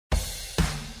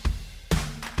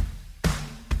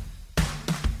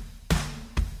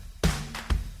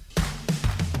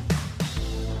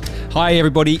Hi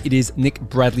everybody, it is Nick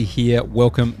Bradley here.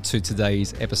 Welcome to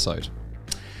today's episode.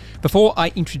 Before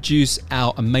I introduce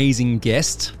our amazing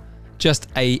guest, just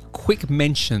a quick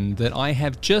mention that I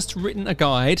have just written a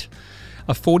guide,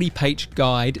 a 40-page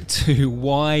guide to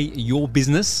why your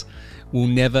business will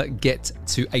never get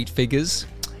to 8 figures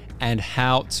and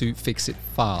how to fix it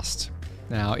fast.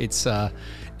 Now, it's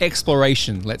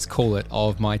exploration, let's call it,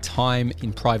 of my time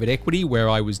in private equity where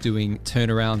I was doing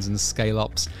turnarounds and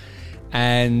scale-ups.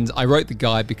 And I wrote the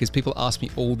guide because people ask me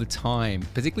all the time,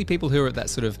 particularly people who are at that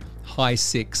sort of high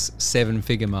 6-7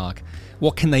 figure mark,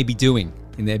 what can they be doing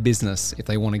in their business if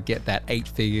they want to get that 8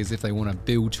 figures, if they want to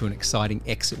build to an exciting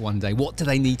exit one day? What do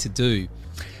they need to do?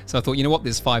 So I thought, you know what,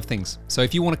 there's 5 things. So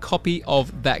if you want a copy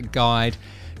of that guide,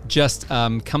 just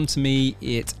come to me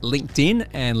at LinkedIn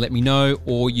and let me know,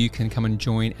 or you can come and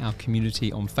join our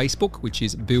community on Facebook, which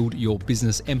is Build Your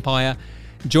Business Empire.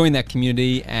 Join that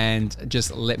community and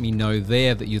just let me know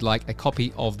there that you'd like a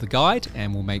copy of the guide,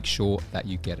 and we'll make sure that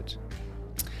you get it.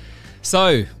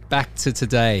 So back to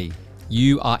today.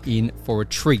 You are in for a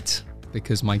treat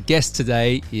because my guest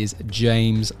today is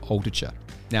James Altucher.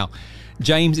 Now,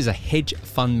 James is a hedge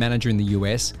fund manager in the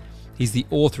US. He's the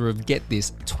author of, get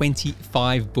this,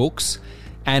 25 books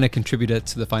and a contributor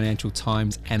to the Financial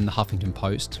Times and the Huffington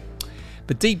Post.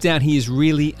 But deep down, he is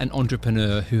really an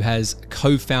entrepreneur who has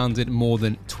co-founded more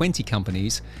than 20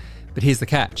 companies. But here's the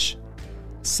catch.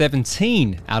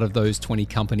 17 out of those 20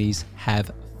 companies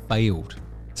have failed.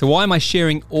 So why am I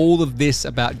sharing all of this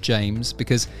about James?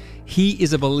 Because he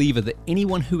is a believer that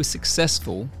anyone who is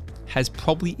successful has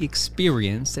probably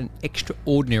experienced an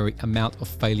extraordinary amount of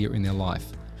failure in their life.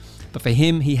 But for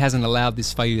him, he hasn't allowed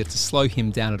this failure to slow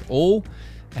him down at all.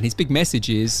 And his big message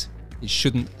is, it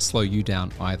shouldn't slow you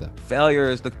down either.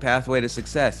 Failure is the pathway to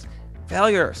success.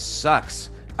 Failure sucks.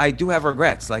 I do have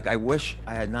regrets. Like, I wish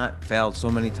I had not failed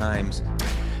so many times.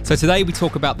 So today we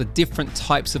talk about the different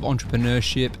types of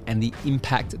entrepreneurship and the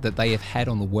impact that they have had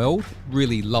on the world.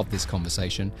 Really love this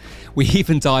conversation. We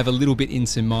even dive a little bit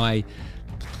into my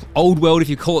old world, if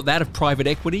you call it that, of private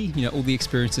equity, you know, all the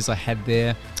experiences I had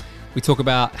there. We talk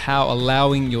about how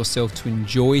allowing yourself to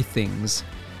enjoy things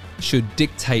should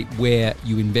dictate where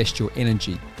you invest your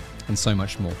energy, and so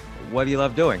much more. What do you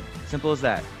love doing? Simple as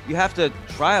that. You have to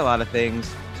try a lot of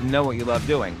things to know what you love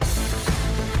doing.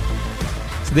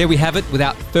 So there we have it.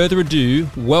 Without further ado,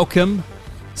 welcome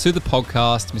to the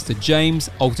podcast, Mr. James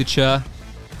Altucher,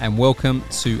 and welcome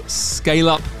to Scale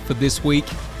Up for this week,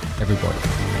 everybody.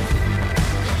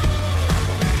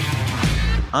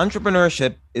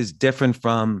 Entrepreneurship is different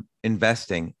from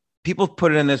investing. People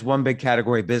put it in this one big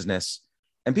category, business.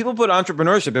 And people put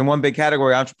entrepreneurship in one big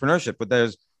category, entrepreneurship, but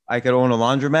I could own a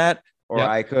laundromat, or yep,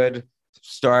 I could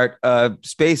start a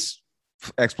space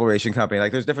exploration company.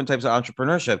 Like, there's different types of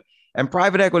entrepreneurship. And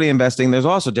private equity investing, there's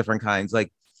also different kinds.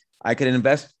 Like, I could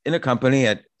invest in a company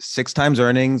at 6 times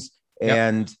earnings,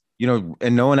 and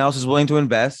and no one else is willing to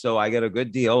invest. So I get a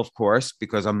good deal, of course,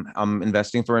 because I'm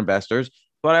investing for investors,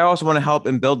 but I also want to help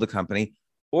and build the company.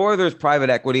 Or there's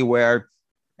private equity where,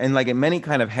 and like in many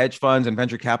kind of hedge funds and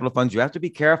venture capital funds, you have to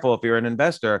be careful if you're an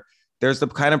investor. There's the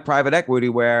kind of private equity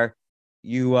where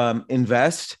you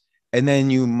invest and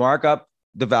then you mark up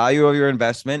the value of your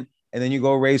investment, and then you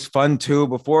go raise fund 2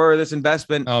 before this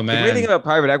investment. Oh, man. The great thing about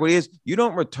private equity is you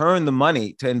don't return the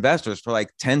money to investors for like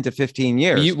 10 to 15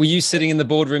 years. Were you sitting in the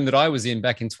boardroom that I was in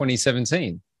back in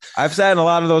 2017? I've sat in a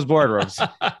lot of those boardrooms.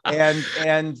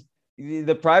 and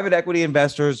the private equity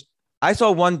investors, I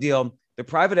saw one deal. The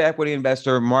private equity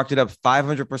investor marked it up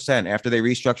 500% after they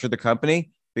restructured the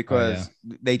company because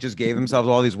they just gave themselves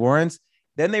all these warrants.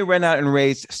 Then they ran out and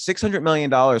raised $600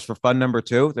 million for fund number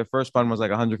 2. Their first fund was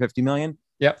like $150 million.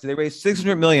 Yep. So they raised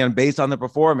 $600 million based on the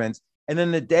performance. And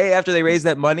then the day after they raised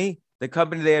that money, the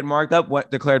company they had marked up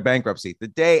declared bankruptcy. The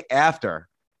day after.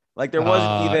 Like, it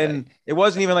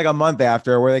wasn't even like a month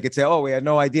after where they could say, oh, we had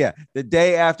no idea. The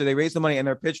day after they raised the money and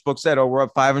their pitch book said, oh, we're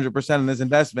up 500% in this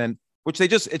investment, which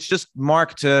it's just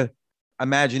marked to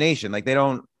imagination. Like,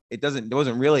 it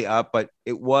wasn't really up, but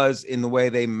it was in the way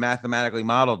they mathematically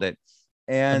modeled it.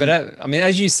 But I mean,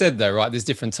 as you said though, right, there's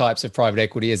different types of private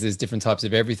equity, as there's different types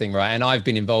of everything, right? And I've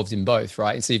been involved in both,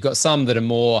 right? And so you've got some that are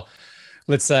more,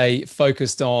 let's say,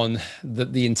 focused on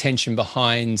the intention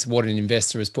behind what an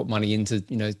investor has put money into,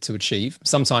 to achieve.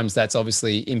 Sometimes that's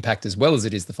obviously impact as well as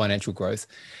it is the financial growth.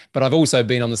 But I've also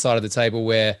been on the side of the table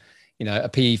where, a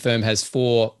PE firm has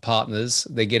 4 partners.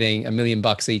 They're getting $1 million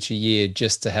each a year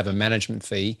just to have a management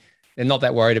fee. They're not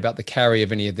that worried about the carry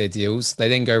of any of their deals. They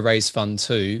then go raise fund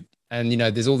 2. And,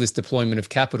 there's all this deployment of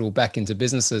capital back into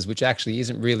businesses, which actually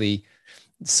isn't really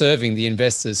serving the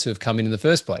investors who have come in the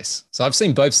first place. So I've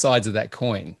seen both sides of that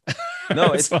coin.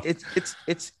 No, It's fine.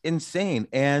 it's insane.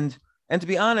 And to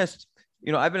be honest,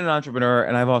 I've been an entrepreneur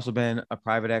and I've also been a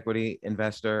private equity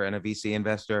investor and a VC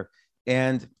investor.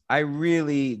 And I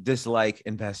really dislike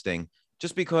investing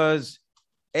just because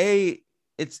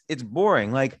it's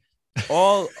boring. Like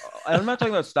all I'm not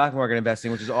talking about stock market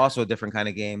investing, which is also a different kind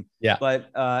of game. Yeah. But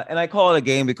and I call it a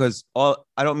game because I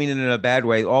don't mean it in a bad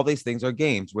way. All these things are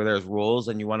games where there's rules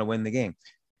and you want to win the game.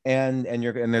 And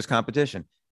there's competition.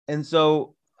 And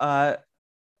so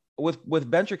with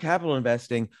venture capital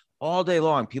investing, all day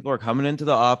long, people are coming into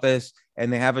the office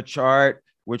and they have a chart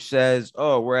which says,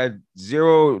 "Oh, we're at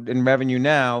zero in revenue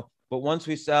now, but once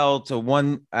we sell to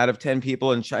 1 out of 10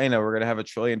 people in China, we're going to have $1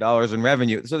 trillion in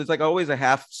revenue." So there's like always a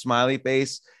half smiley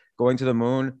face going to the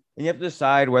moon, and you have to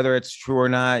decide whether it's true or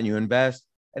not, and you invest,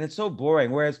 and it's so boring.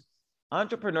 Whereas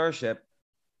entrepreneurship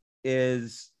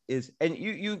is and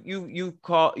you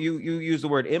use the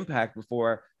word impact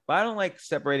before, but I don't like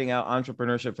separating out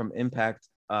entrepreneurship from impact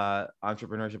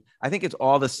entrepreneurship. I think it's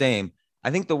all the same.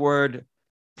 I think the word,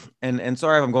 and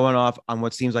sorry if I'm going off on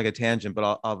what seems like a tangent,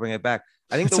 but I'll bring it back.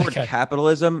 I think the word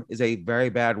capitalism is a very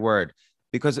bad word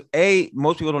because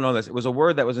most people don't know this. It was a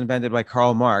word that was invented by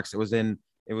Karl Marx. It was in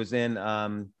his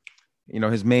the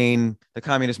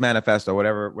Communist Manifesto,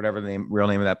 whatever the real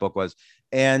name of that book was.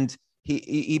 And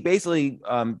he basically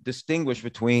distinguished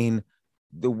between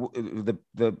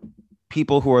the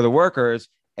people who are the workers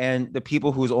and the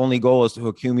people whose only goal is to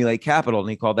accumulate capital. And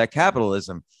he called that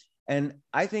capitalism. And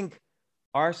I think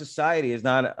our society is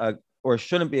not or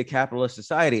shouldn't be a capitalist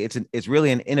society. It's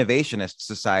really an innovationist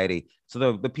society.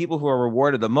 So the people who are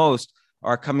rewarded the most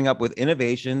are coming up with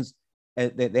innovations.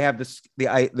 And they have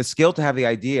the skill to have the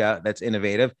idea that's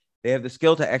innovative. They have the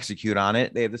skill to execute on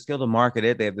it. They have the skill to market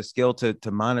it. They have the skill to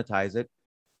monetize it.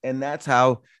 And that's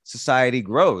how society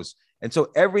grows. And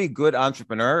so every good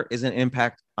entrepreneur is an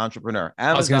impact entrepreneur.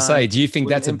 Amazon, I was going to say, do you think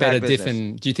that's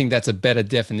do you think that's a better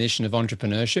definition of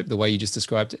entrepreneurship, the way you just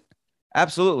described it?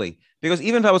 Absolutely. Because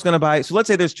even if I was going to buy, so let's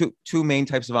say there's two main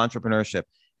types of entrepreneurship.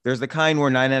 There's the kind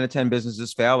where 9 out of 10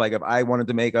 businesses fail. Like if I wanted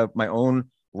to make up my own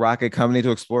rocket company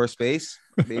to explore space,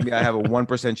 maybe I have a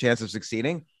 1% chance of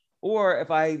succeeding. Or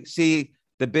if I see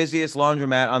the busiest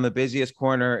laundromat on the busiest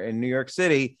corner in New York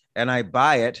City and I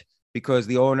buy it because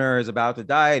the owner is about to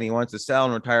die and he wants to sell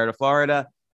and retire to Florida,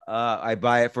 I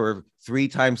buy it for 3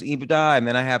 times EBITDA. And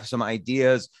then I have some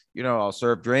ideas, I'll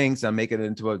serve drinks, I'll make it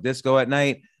into a disco at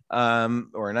night.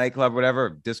 Or a nightclub, whatever.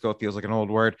 Disco feels like an old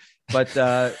word, but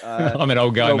I'm an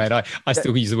old guy, mate. I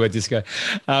still use the word disco.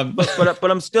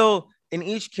 But I'm still, in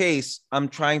each case, I'm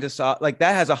trying to solve, like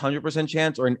that has 100%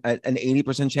 chance or an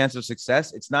 80% chance of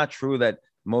success. It's not true that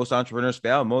most entrepreneurs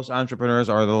fail. Most entrepreneurs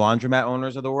are the laundromat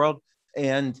owners of the world.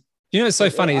 And it's so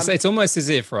funny. It's almost as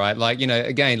if, right? Like,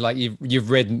 again, like you've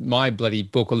read my bloody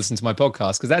book or listened to my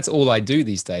podcast, because that's all I do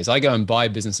these days. I go and buy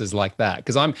businesses like that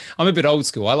because I'm a bit old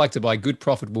school. I like to buy good,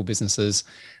 profitable businesses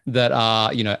that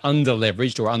are, under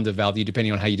leveraged or undervalued,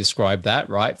 depending on how you describe that,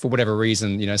 right? For whatever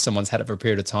reason, someone's had it for a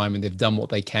period of time and they've done what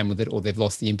they can with it, or they've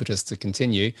lost the impetus to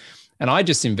continue. And I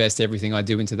just invest everything I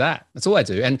do into that. That's all I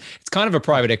do. And it's kind of a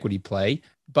private equity play,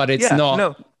 but it's not.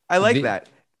 No, I like that.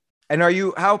 And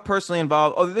how personally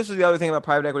involved? Oh, this is the other thing about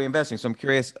private equity investing. So I'm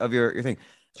curious of your thing.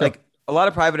 Sure. Like a lot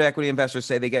of private equity investors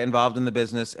say they get involved in the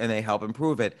business and they help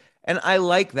improve it. And I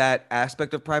like that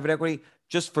aspect of private equity.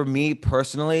 Just for me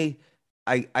personally,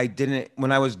 I didn't,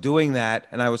 when I was doing that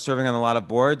and I was serving on a lot of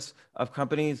boards of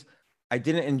companies, I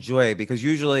didn't enjoy it because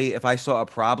usually if I saw a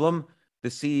problem, the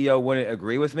CEO wouldn't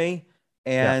agree with me.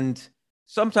 And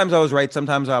sometimes I was right,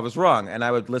 sometimes I was wrong. And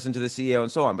I would listen to the CEO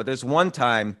and so on. But there's one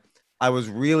time I was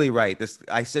really right.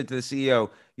 I said to the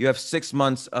CEO, "You have 6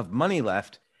 months of money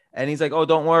left." And he's like, "Oh,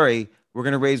 don't worry. We're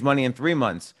going to raise money in 3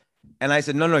 months." And I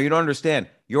said, "No, you don't understand.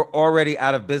 You're already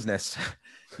out of business.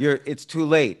 It's too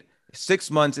late. 6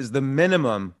 months is the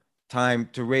minimum time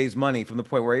to raise money from the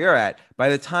point where you're at. By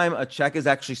the time a check is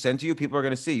actually sent to you, people are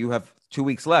going to see you have 2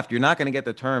 weeks left. You're not going to get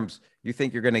the terms you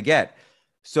think you're going to get."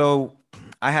 So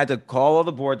I had to call all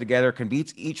the board together,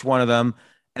 convince each one of them.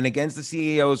 And against the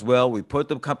CEO's will, we put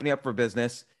the company up for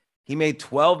business. He made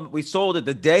 12. We sold it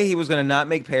the day he was going to not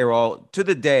make payroll. To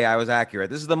the day, I was accurate.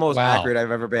 This is the most accurate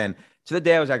I've ever been. To the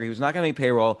day, I was accurate. He was not going to make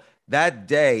payroll. That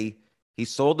day, he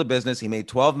sold the business. He made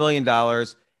 $12 million,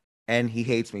 and he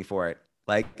hates me for it.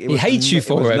 He hates you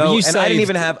for it. And I didn't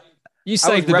even have. You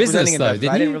saved the business, though, didn't you?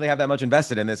 I didn't really have that much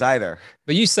invested in this either.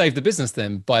 But you saved the business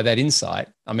then by that insight.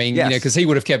 I mean, because he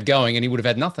would have kept going and he would have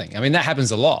had nothing. I mean, that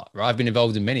happens a lot, right? I've been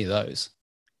involved in many of those.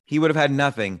 He would have had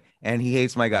nothing, and he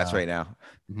hates my guts right now.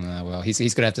 Well, he's going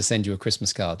to have to send you a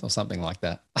Christmas card or something like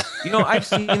that. I've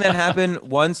seen that happen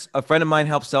once. A friend of mine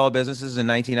helped sell businesses in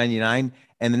 1999,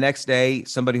 And the next day,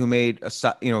 somebody who made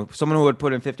someone who had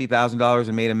put in $50,000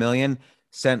 and made $1 million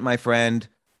sent my friend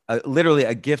literally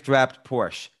a gift wrapped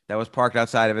Porsche that was parked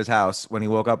outside of his house when he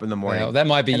woke up in the morning. Well, that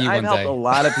might be and you I've one helped day. a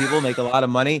lot of people make a lot of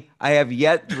money. I have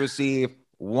yet to receive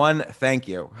one thank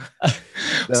you.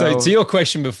 So to your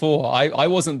question before, I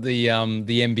wasn't the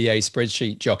MBA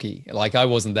spreadsheet jockey. Like I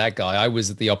wasn't that guy. I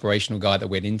was the operational guy that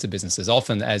went into businesses,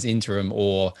 often as interim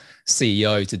or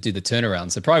CEO to do the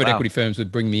turnaround. So private equity firms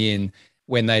would bring me in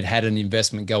when they'd had an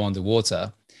investment go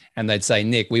underwater, and they'd say,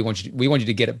 Nick, we want you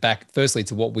to get it back firstly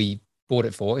to what we bought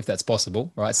it for, if that's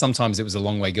possible, right? Sometimes it was a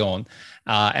long way gone,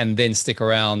 and then stick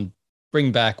around,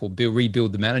 bring back or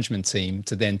rebuild the management team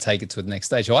to then take it to the next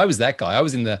stage. So I was that guy. I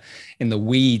was in the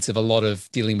weeds of a lot of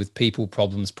dealing with people,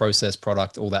 problems, process,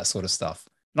 product, all that sort of stuff.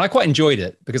 And I quite enjoyed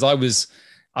it because I was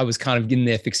kind of in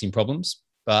there fixing problems.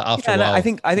 But after a while, I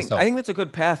think that's a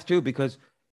good path too, because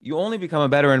you only become a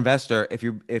better investor if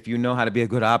you know how to be a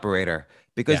good operator.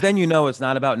 Because then it's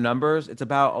not about numbers. It's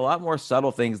about a lot more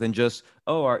subtle things than just,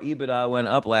 oh, our EBITDA went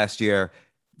up last year.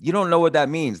 You don't know what that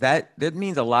means. That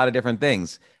means a lot of different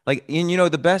things. Like,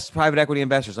 the best private equity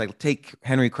investors, like take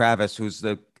Henry Kravis, who's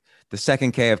the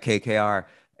second K of KKR.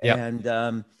 Yep.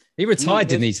 And he retired,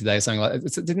 didn't he, today? Something like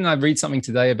that. Didn't I read something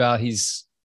today about was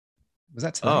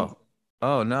that today?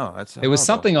 Oh no, that's it was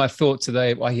something I thought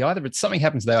today. Well, something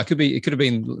happened today. It could have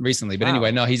been recently, but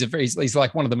anyway, no, he's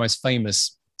like one of the most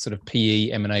famous sort of PE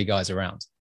M&A guys around.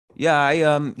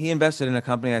 Yeah, he invested in a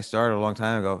company I started a long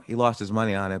time ago. He lost his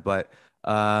money on it, but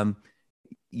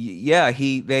yeah,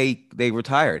 they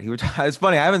retired. He retired. It's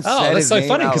funny. I haven't said his name. Oh, that's so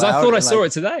funny because I thought I saw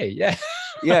it today. Yeah.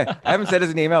 Yeah, I haven't said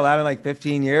his name out loud in like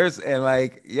 15 years, and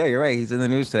like, yeah, you're right. He's in the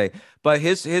news today. But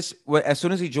his as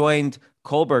soon as he joined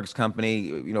Kohlberg's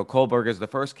company, Kohlberg is the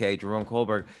first K, Jerome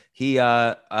Kohlberg. He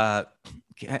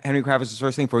Henry Kravis'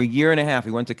 first thing for a year and a half.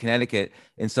 He went to Connecticut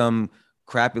in some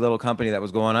crappy little company that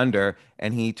was going under,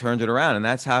 and he turned it around. And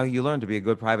that's how you learn to be a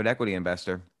good private equity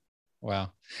investor.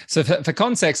 Wow. So for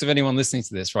context of anyone listening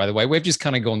to this, by the way, we've just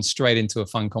kind of gone straight into a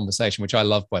fun conversation, which I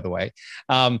love, by the way.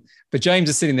 But James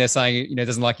is sitting there saying,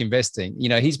 doesn't like investing.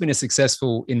 He's been a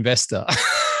successful investor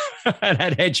and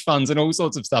had hedge funds and all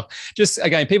sorts of stuff. Just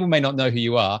again, people may not know who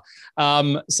you are.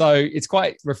 So it's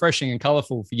quite refreshing and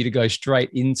colorful for you to go straight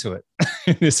into it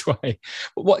in this way.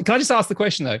 But can I just ask the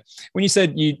question though? When you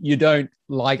said you don't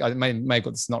like, I may have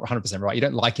got this not 100% right. You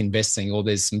don't like investing, or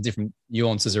there's some different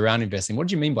nuances around investing. What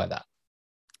do you mean by that?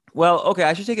 Well, okay,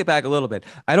 I should take it back a little bit.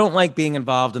 I don't like being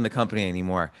involved in the company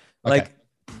anymore. Okay. Like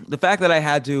the fact that I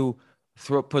had to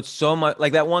put so much,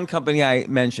 like that one company I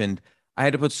mentioned, I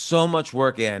had to put so much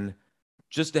work in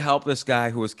just to help this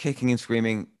guy who was kicking and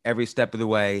screaming every step of the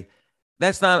way.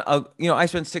 That's not I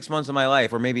spent 6 months of my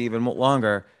life, or maybe even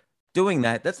longer, doing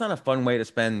that. That's not a fun way to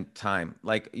spend time.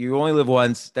 Like, you only live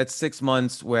once. That's 6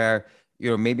 months where,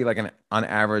 maybe like on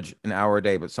average an hour a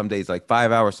day, but some days like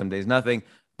 5 hours, some days nothing.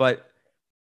 But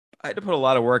I had to put a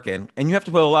lot of work in, and you have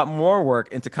to put a lot more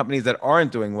work into companies that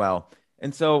aren't doing well.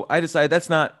 And so I decided that's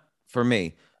not for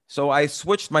me. So I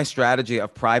switched my strategy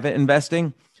of private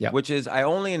investing, which is I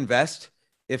only invest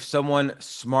if someone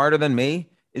smarter than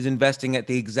me is investing at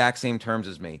the exact same terms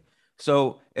as me.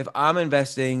 So if I'm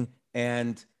investing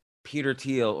and Peter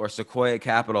Thiel or Sequoia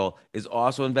Capital is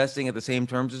also investing at the same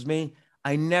terms as me,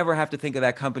 I never have to think of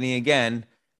that company again.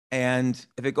 And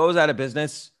if it goes out of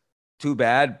business, too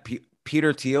bad.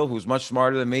 Peter Thiel, who's much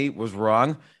smarter than me, was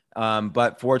wrong.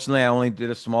 But fortunately, I only did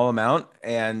a small amount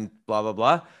and blah, blah,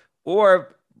 blah.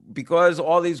 Or because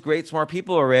all these great, smart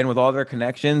people are in with all their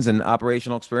connections and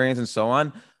operational experience and so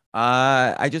on,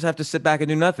 I just have to sit back and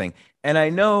do nothing. And I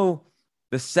know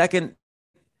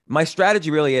my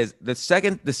strategy really is the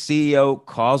second the CEO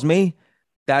calls me,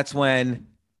 that's when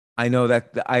I know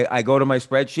that I go to my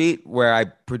spreadsheet where I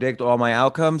predict all my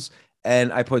outcomes,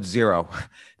 and I put 0.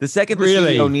 The second the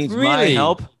CEO needs my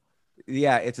help,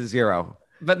 it's a 0.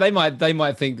 But they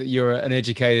might think that you're an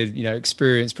educated,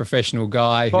 experienced professional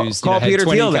guy who's call had Peter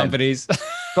 20 Thiel companies.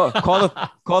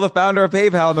 call the founder of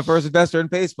PayPal and the first investor in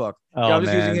Facebook. I'm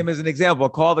just using him as an example.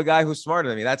 Call the guy who's smarter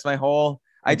than me. That's my whole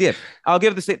idea. I'll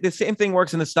give the same thing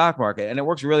works in the stock market, and it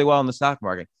works really well in the stock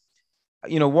market.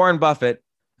 Warren Buffett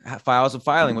files a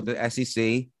filing with the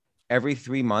SEC every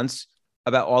 3 months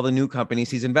about all the new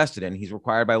companies he's invested in. He's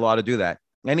required by law to do that.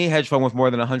 Any hedge fund with more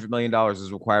than $100 million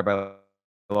is required by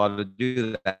law to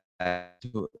do that.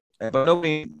 But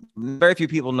very few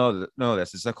people know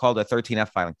this. It's called a 13F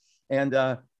filing. And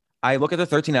I look at the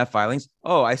 13F filings.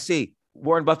 Oh, I see.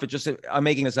 Warren Buffett I'm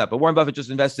making this up, but Warren Buffett just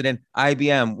invested in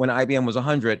IBM when IBM was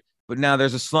 100, but now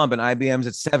there's a slump and IBM's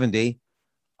at 70.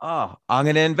 Oh, I'm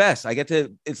going to invest.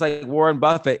 It's like Warren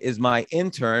Buffett is my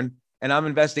intern and I'm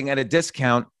investing at a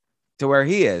discount to where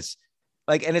he is.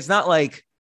 Like, and it's not like,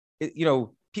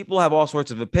 people have all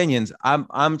sorts of opinions.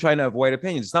 I'm trying to avoid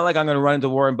opinions. It's not like I'm going to run into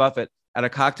Warren Buffett at a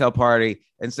cocktail party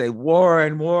and say,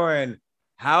 Warren,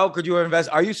 how could you invest?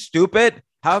 Are you stupid?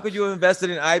 How could you have invested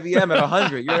in IBM at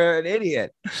 100? You're an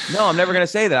idiot. No, I'm never going to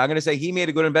say that. I'm going to say he made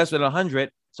a good investment at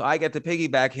 100, so I get to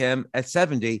piggyback him at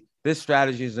 70. This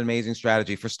strategy is an amazing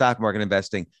strategy for stock market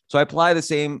investing. So I apply the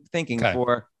same thinking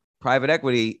for private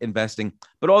equity investing.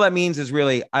 But all that means is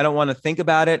really, I don't want to think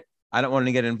about it. I don't want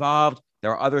to get involved. There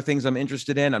are other things I'm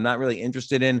interested in. I'm not really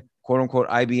interested in quote unquote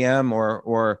IBM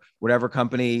or whatever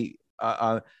company.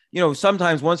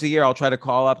 Sometimes once a year, I'll try to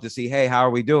call up to see, hey, how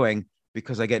are we doing?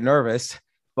 Because I get nervous.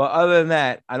 But other than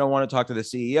that, I don't want to talk to the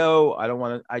CEO.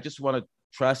 I just want to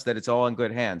trust that it's all in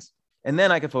good hands. And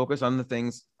then I can focus on the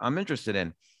things I'm interested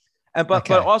in. But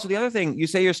also the other thing, you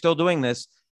say you're still doing this,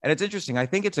 and it's interesting. I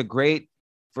think it's a great,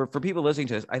 for people listening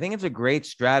to this, I think it's a great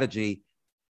strategy.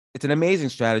 It's an amazing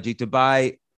strategy to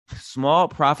buy small,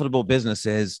 profitable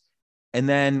businesses and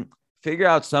then figure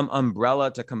out some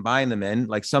umbrella to combine them in,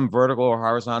 like some vertical or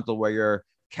horizontal where you're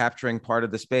capturing part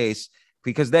of the space,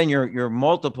 because then your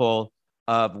multiple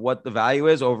of what the value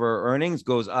is over earnings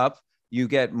goes up. You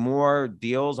get more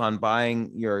deals on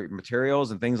buying your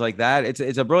materials and things like that.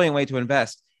 It's a brilliant way to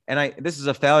invest. And this is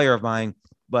a failure of mine,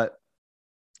 but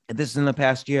this is in the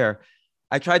past year.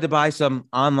 I tried to buy some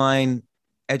online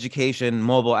education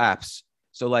mobile apps.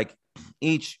 So like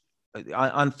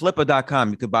on flippa.com,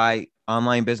 you could buy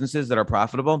online businesses that are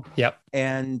profitable. Yep.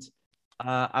 And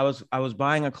I was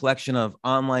buying a collection of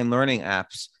online learning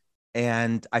apps,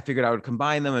 and I figured I would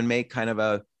combine them and make kind of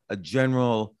a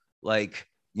general,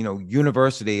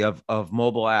 university of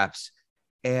mobile apps.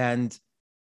 And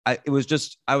I was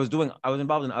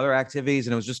involved in other activities,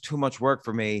 and it was just too much work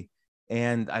for me.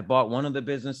 And I bought one of the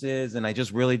businesses, and I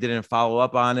just really didn't follow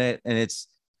up on it. And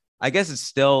I guess it's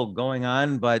still going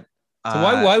on, but so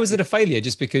why was it a failure?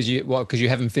 Just because you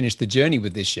haven't finished the journey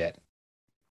with this yet?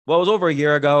 Well, it was over a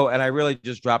year ago, and I really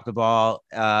just dropped the ball.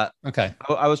 Okay.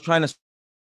 I was trying to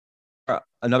start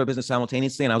another business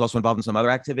simultaneously, and I was also involved in some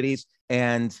other activities,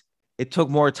 and it took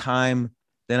more time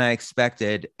than I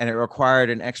expected, and it required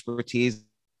an expertise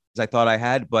I thought I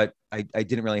had, but I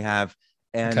didn't really have.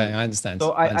 And okay, I understand.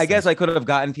 So I guess I could have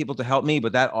gotten people to help me,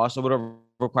 but that also would have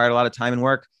required a lot of time and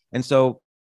work. And so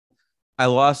I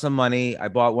lost some money. I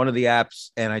bought one of the apps,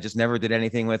 and I just never did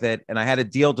anything with it. And I had a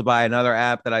deal to buy another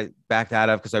app that I backed out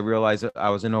of because I realized that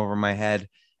I was in over my head,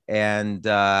 and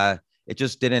it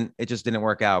just didn't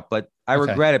work out. But I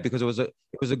regret it because it was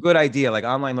a good idea. Like,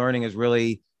 online learning is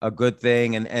really a good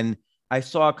thing, and I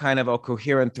saw kind of a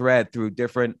coherent thread through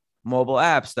different mobile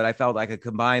apps that I felt I could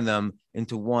combine them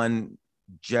into one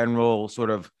general sort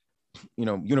of,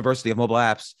 university of mobile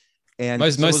apps. And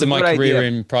most of my career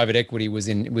in private equity was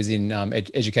in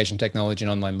education technology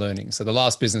and online learning. So the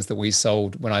last business that we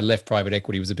sold when I left private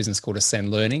equity was a business called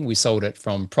Ascend Learning. We sold it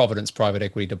from Providence Private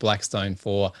Equity to Blackstone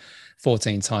for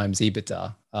 14 times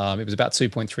EBITDA. It was about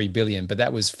 2.3 billion, but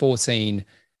that was 14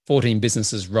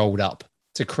 businesses rolled up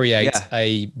to create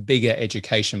a bigger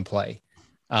education play.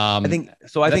 I think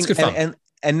good fun.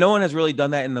 And no one has really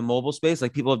done that in the mobile space.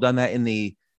 Like, people have done that in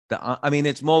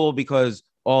it's mobile because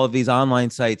all of these online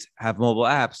sites have mobile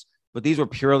apps, but these were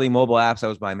purely mobile apps I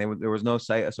was buying. There was no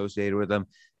site associated with them.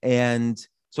 And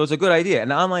so it's a good idea.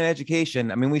 And online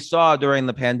education, we saw during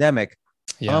the pandemic,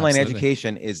 online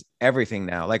education is everything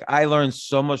now. Like, I learned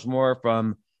so much more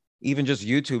from even just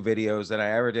YouTube videos than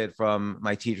I ever did from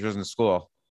my teachers in school.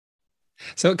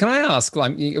 So can I ask,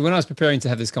 when I was preparing to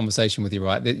have this conversation with you,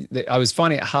 right, I was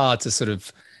finding it hard to sort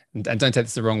of, and don't take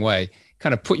this the wrong way,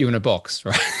 kind of put you in a box,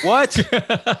 right? What?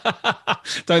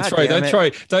 Don't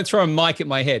throw a mic at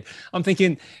my head. I'm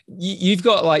thinking you've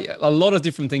got like a lot of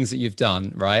different things that you've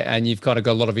done, right? And you've got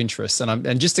a lot of interests,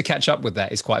 and just to catch up with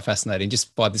that is quite fascinating,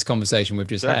 just by this conversation we've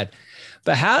just had.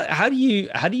 But how do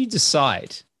you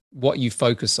decide what you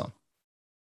focus on?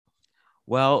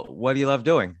 Well, what do you love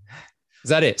doing? Is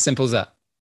that it? Simple as that.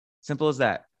 Simple as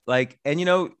that. Like, and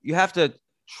you have to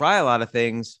try a lot of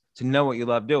things to know what you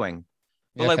love doing.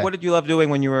 But what did you love doing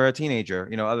when you were a teenager,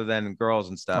 other than girls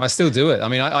and stuff? I still do it.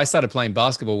 I started playing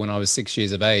basketball when I was 6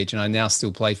 years of age, and I now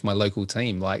still play for my local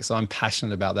team. So I'm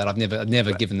passionate about that. I've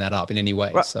never given that up in any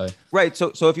way. Right.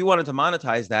 So if you wanted to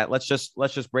monetize that, let's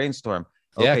just brainstorm.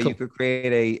 Okay. Cool. You could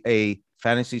create a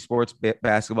fantasy sports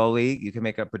basketball league. You can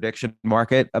make a prediction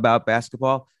market about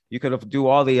basketball. You could do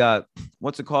all the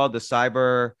what's it called? The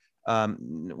cyber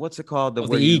what's it called? The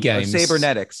e-games.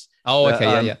 Cybernetics. Oh,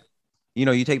 okay. Yeah.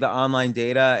 You take the online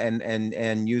data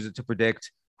and use it to predict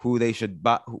who they should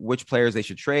buy, which players they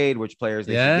should trade, which players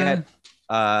they should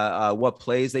what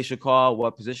plays they should call,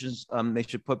 what positions they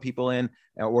should put people in,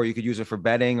 or you could use it for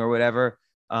betting or whatever.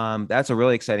 That's a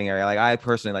really exciting area. Like I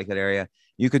personally like that area.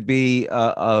 You could be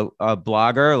a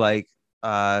blogger, like,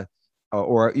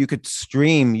 or you could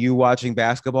stream you watching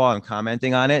basketball and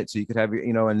commenting on it. So you could have,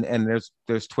 and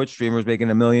there's Twitch streamers making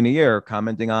 $1 million a year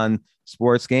commenting on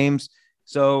sports games.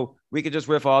 So we could just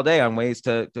riff all day on ways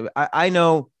I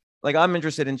know, like, I'm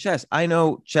interested in chess. I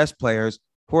know chess players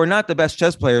who are not the best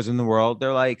chess players in the world.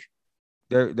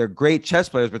 They're great chess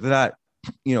players, but they're not,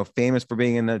 famous for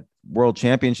being in the world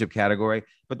championship category,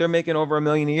 but they're making over $1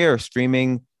 million a year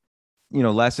streaming,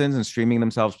 lessons and streaming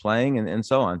themselves playing and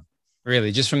so on.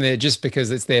 Really, just because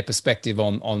it's their perspective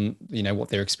on what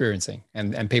they're experiencing,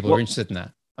 and people are interested in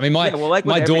that. I mean, my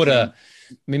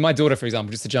daughter, for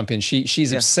example, just to jump in,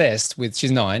 she's obsessed with.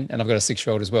 She's 9, and I've got a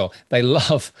 6-year-old as well. They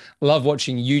love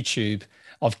watching YouTube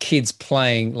of kids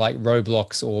playing like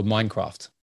Roblox or Minecraft.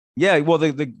 Yeah, well,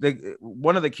 the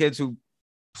one of the kids who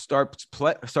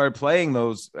started playing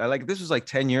those, like, this was like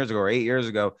 10 years ago or 8 years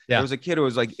ago. Yeah. There was a kid who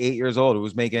was like 8 years old who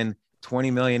was making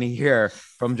 $20 million a year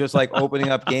from just like opening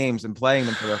up games and playing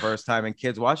them for the first time, and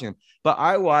kids watching them. But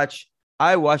I watch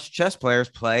chess players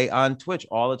play on Twitch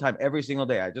all the time, every single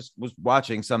day. I just was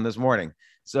watching some this morning.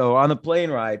 So on the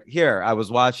plane ride here, I was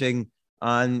watching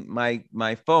on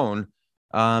my phone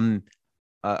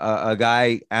a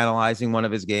guy analyzing one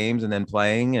of his games and then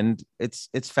playing, and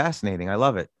it's fascinating. I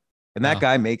love it. And that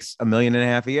guy makes $1.5 million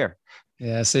a year.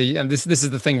 Yeah. So, and this is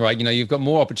the thing, right? You've got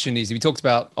more opportunities. We talked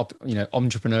about,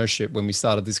 entrepreneurship when we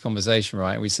started this conversation,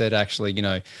 right? We said, actually,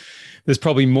 there's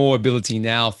probably more ability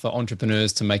now for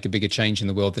entrepreneurs to make a bigger change in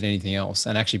the world than anything else.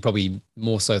 And actually probably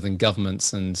more so than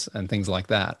governments and things like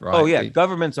that, right? Oh yeah.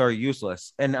 Governments are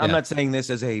useless. And I'm not saying this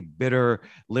as a bitter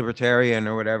libertarian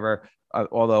or whatever,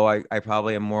 although I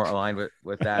probably am more aligned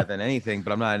with that than anything,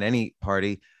 but I'm not in any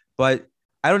party. But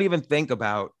I don't even think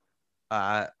about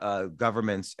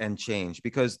governments and change,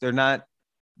 because they're not.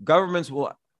 Governments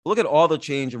will look at all the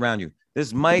change around you.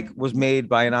 This mic was made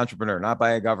by an entrepreneur, not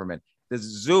by a government. This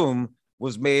Zoom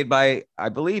was made by, I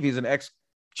believe he's an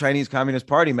ex-Chinese Communist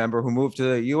Party member who moved to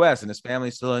the US and his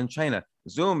family's still in China.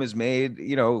 Zoom is made,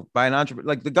 by an entrepreneur.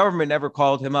 Like, the government never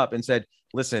called him up and said,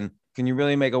 listen, can you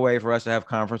really make a way for us to have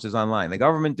conferences online? The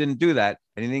government didn't do that,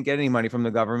 and he didn't get any money from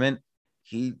the government.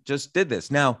 He just did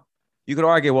this. Now, you could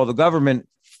argue, well, the Department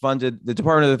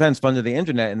of Defense funded the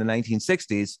internet in the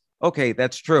 1960s. Okay,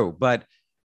 that's true. But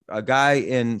a guy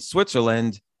in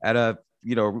Switzerland at a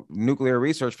nuclear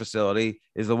research facility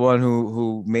is the one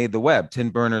who made the web, Tim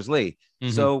Berners-Lee.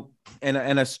 Mm-hmm. So,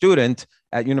 and a student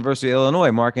at University of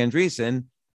Illinois, Mark Andreessen,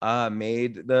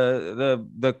 made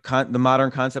the modern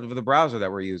concept of the browser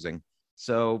that we're using.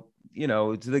 So,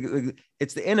 it's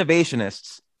the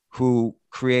innovationists who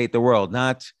create the world,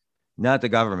 not the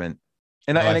government.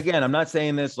 And again, I'm not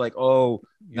saying this like, I'm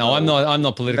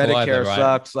not political Medicare either, right?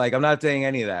 Sucks. Like, I'm not saying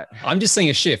any of that. I'm just seeing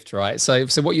a shift, right? So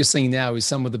what you're seeing now is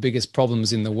some of the biggest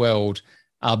problems in the world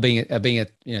are being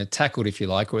tackled, if you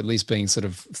like, or at least being sort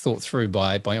of thought through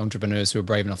by entrepreneurs who are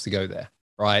brave enough to go there,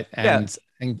 right?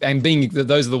 And being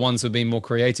those are the ones who are being more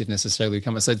creative necessarily.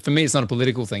 So for me, it's not a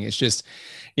political thing. It's just,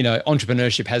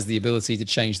 entrepreneurship has the ability to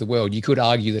change the world. You could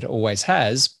argue that it always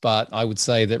has, but I would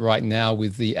say that right now,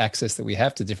 with the access that we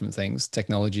have to different things,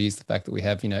 technologies, the fact that we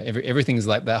have, everything's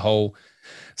like that whole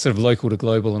sort of local to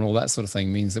global and all that sort of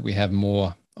thing means that we have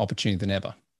more opportunity than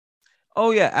ever.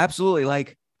 Oh yeah, absolutely.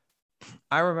 Like,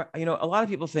 I remember, a lot of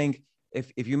people think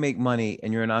if you make money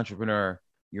and you're an entrepreneur,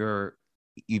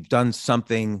 you've done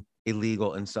something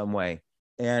illegal in some way.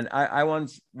 And I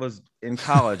once was in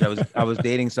college. I was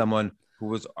dating someone who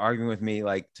was arguing with me,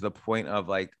 like, to the point of,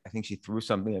 like, I think she threw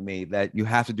something at me that you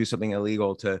have to do something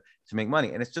illegal to make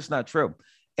money. And it's just not true.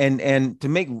 And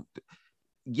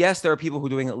yes, there are people who are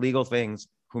doing illegal things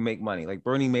who make money. Like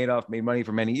Bernie Madoff made money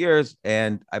for many years,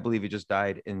 and I believe he just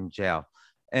died in jail.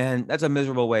 And that's a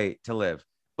miserable way to live.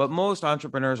 But most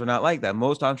entrepreneurs are not like that.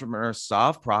 Most entrepreneurs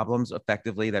solve problems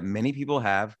effectively that many people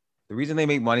have. The reason they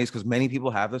make money is because many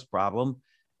people have this problem,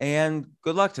 and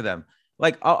good luck to them.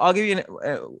 Like, I'll give you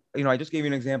I just gave you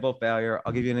an example of failure.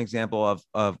 I'll give you an example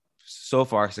of so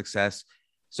far success.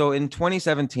 So in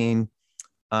 2017,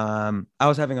 2016,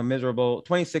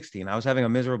 I was having a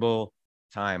miserable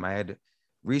time. I had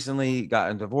recently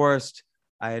gotten divorced.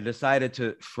 I had decided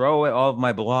to throw away all of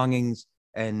my belongings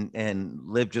and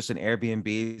live just in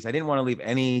Airbnbs. I didn't want to leave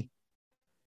any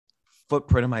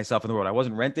footprint of myself in the world. I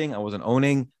wasn't renting. I wasn't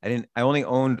owning. I only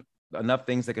owned enough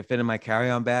things that could fit in my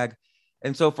carry-on bag.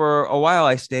 And so for a while,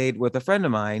 I stayed with a friend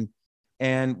of mine,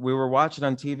 and we were watching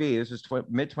on TV. This was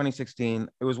mid 2016.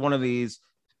 It was one of the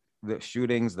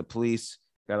shootings. The police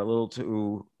got a little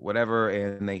too whatever,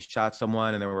 and they shot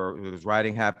someone, and there was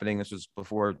rioting happening. This was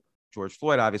before George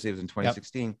Floyd, obviously. It was in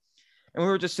 2016. Yep. And we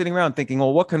were just sitting around thinking,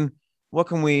 well, what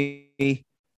can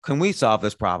we solve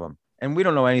this problem? And we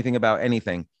don't know anything about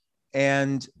anything.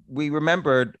 And we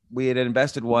remembered we had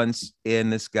invested once in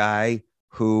this guy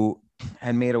who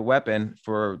had made a weapon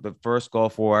for the first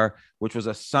Gulf War, which was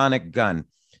a sonic gun.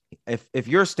 If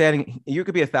you're standing, you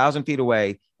could be 1,000 feet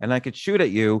away and I could shoot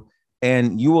at you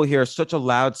and you will hear such a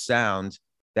loud sound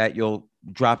that you'll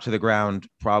drop to the ground,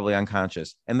 probably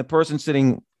unconscious. And the person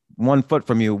sitting 1 foot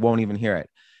from you won't even hear it.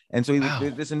 And so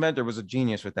this inventor was a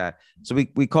genius with that. So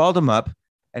we called him up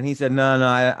and he said, no,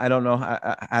 I don't know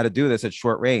how to do this at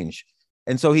short range.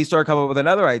 And so he started coming up with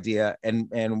another idea,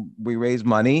 and we raised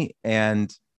money.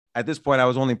 And at this point, I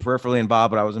was only peripherally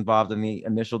involved, but I was involved in the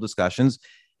initial discussions.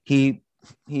 He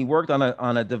worked on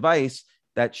a device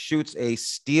that shoots a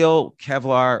steel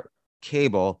Kevlar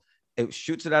cable. It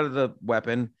shoots it out of the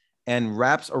weapon and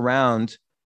wraps around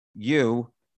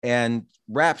you and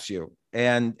wraps you,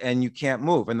 and you can't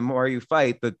move. And the more you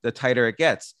fight, the tighter it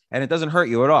gets, and it doesn't hurt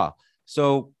you at all.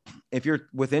 So if you're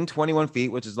within 21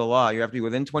 feet, which is the law, you have to be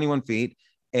within 21 feet.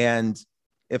 And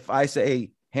if I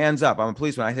say hands up, I'm a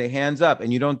policeman, I say hands up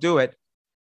and you don't do it,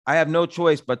 I have no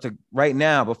choice but to, right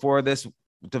now, before this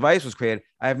device was created,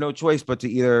 I have no choice but to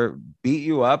either beat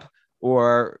you up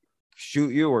or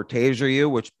shoot you or taser you,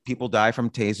 which people die from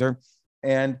taser.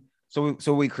 And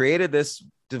so we created this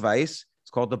device.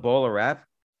 It's called the BolaWrap.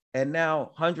 And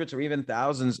now hundreds or even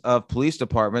thousands of police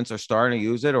departments are starting to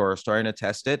use it or are starting to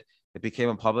test it. It became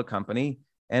a public company.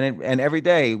 And every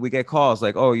day we get calls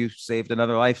like, oh, you saved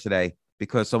another life today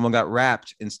because someone got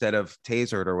wrapped instead of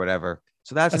tasered or whatever.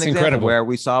 So that's an example incredible. Where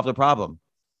we solved a problem.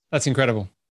 That's incredible.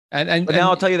 But now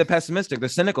I'll tell you the pessimistic, the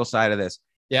cynical side of this.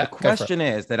 Yeah. The question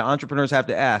is that entrepreneurs have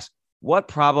to ask, what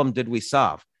problem did we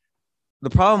solve? The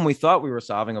problem we thought we were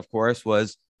solving, of course,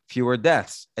 was fewer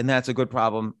deaths. And that's a good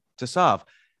problem to solve.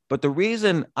 But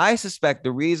I suspect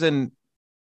the reason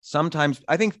sometimes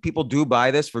I think people do buy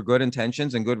this for good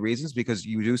intentions and good reasons because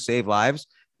you do save lives,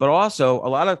 but also a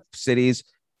lot of cities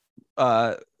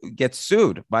get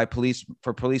sued by police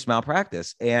for police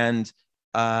malpractice. And,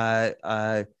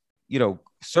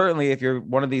 certainly if you're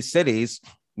one of these cities,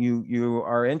 you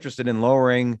are interested in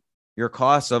lowering your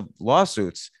costs of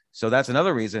lawsuits. So that's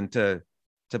another reason to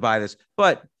buy this.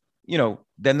 But,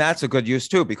 then that's a good use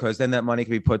too, because then that money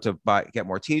can be put to get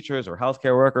more teachers or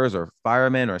healthcare workers or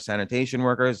firemen or sanitation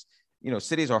workers.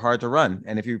 Cities are hard to run.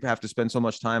 And if you have to spend so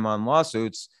much time on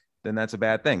lawsuits, then that's a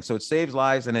bad thing. So it saves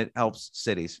lives and it helps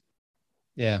cities.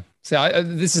 Yeah. So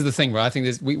this is the thing, right? I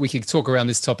think we could talk around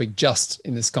this topic just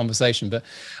in this conversation, but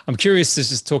I'm curious to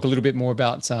just talk a little bit more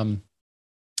about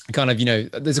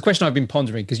there's a question I've been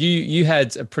pondering because you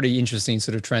had a pretty interesting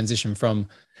sort of transition from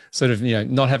sort of,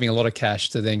 not having a lot of cash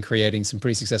to then creating some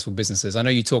pretty successful businesses. I know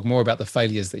you talk more about the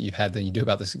failures that you've had than you do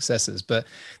about the successes, but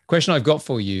the question I've got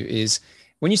for you is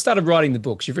when you started writing the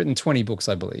books, you've written 20 books,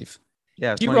 I believe.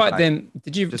 Yeah. Did you write them?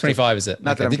 Did you? 25 is it?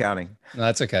 Not that I'm counting. No,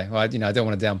 that's okay. Well, I don't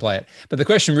want to downplay it. But the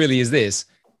question really is this: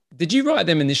 did you write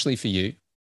them initially for you?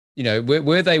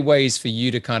 Were they ways for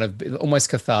you to kind of almost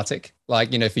cathartic,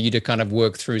 like for you to kind of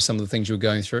work through some of the things you were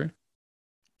going through?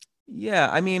 Yeah,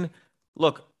 I mean,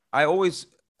 look, I always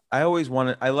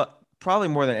wanted. Probably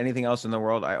more than anything else in the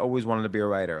world, I always wanted to be a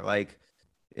writer. Like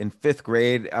in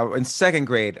second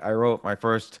grade, I wrote my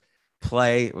first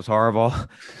play. It was horrible.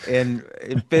 In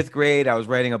fifth grade, I was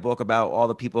writing a book about all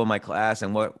the people in my class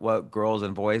and what girls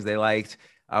and boys they liked.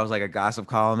 I was like a gossip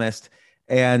columnist.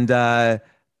 And then,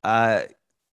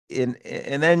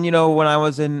 when I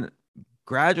was in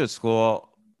graduate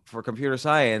school for computer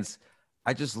science,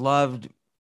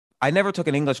 I never took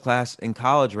an English class in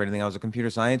college or anything. I was a computer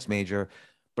science major,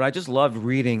 but I just loved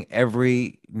reading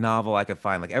every novel I could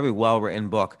find, like every well-written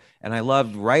book. And I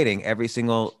loved writing every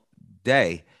single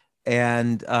day.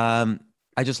 And I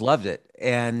just loved it.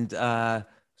 And so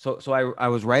I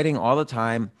was writing all the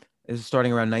time. This is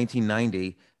starting around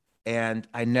 1990. And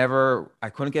I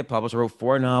couldn't get published. I wrote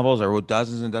 4 novels. I wrote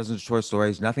dozens and dozens of short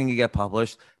stories. Nothing could get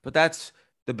published. But that's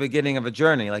the beginning of a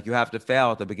journey. Like you have to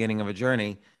fail at the beginning of a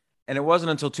journey. And it wasn't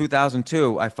until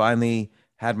 2002 I finally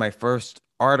had my first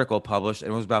article published,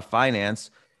 and it was about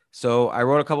finance. So I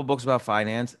wrote a couple books about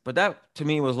finance, but that to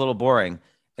me was a little boring.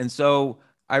 And so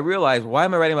I realized, why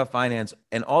am I writing about finance?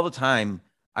 And all the time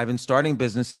I've been starting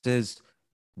businesses,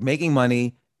 making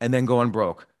money, and then going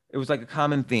broke. It was like a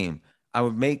common theme. I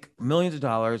would make millions of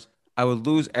dollars. I would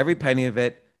lose every penny of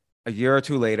it a year or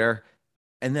two later.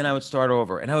 And then I would start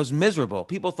over. And I was miserable.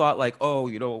 People thought like,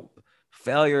 oh,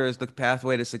 failure is the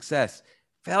pathway to success.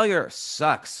 Failure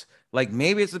sucks. Like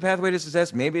maybe it's the pathway to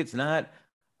success. Maybe it's not.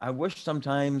 I wish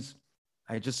sometimes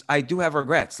I do have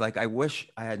regrets. Like I wish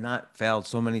I had not failed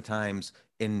so many times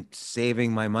in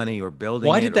saving my money or building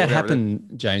Why it did or that whatever. happen,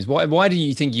 James? Why do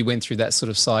you think you went through that sort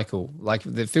of cycle? Like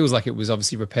it feels like it was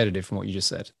obviously repetitive from what you just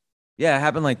said. Yeah, it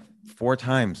happened like 4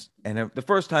 times. And the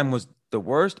first time was the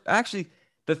worst. Actually,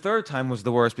 the third time was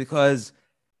the worst because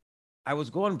I was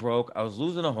going broke. I was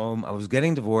losing a home. I was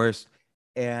getting divorced,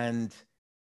 and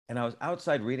I was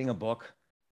outside reading a book,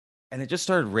 and it just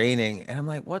started raining. And I'm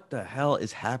like, what the hell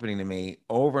is happening to me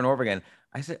over and over again?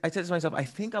 I said to myself, I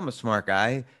think I'm a smart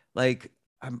guy. Like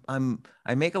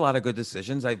I make a lot of good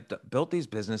decisions. I've built these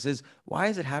businesses. Why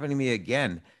is it happening to me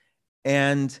again?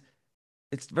 And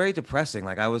it's very depressing.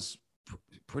 Like I was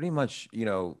pretty much,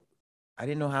 I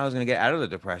didn't know how I was going to get out of the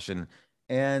depression.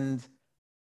 And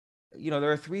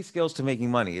there are three skills to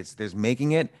making money. There's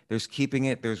making it, there's keeping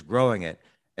it, there's growing it.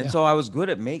 And Yeah. so I was good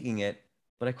at making it,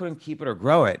 but I couldn't keep it or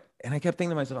grow it. And I kept thinking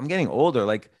to myself, I'm getting older.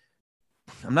 Like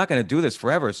I'm not going to do this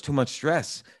forever. It's too much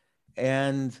stress.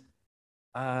 And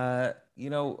why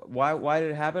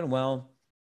did it happen? Well,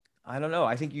 I don't know.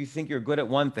 I think you think you're good at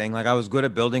one thing. Like I was good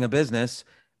at building a business,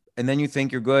 and then you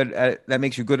think you're good at that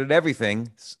makes you good at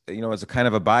everything. As a kind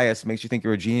of a bias, makes you think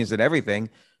you're a genius at everything.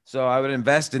 So I would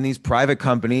invest in these private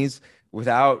companies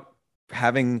without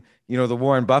having, the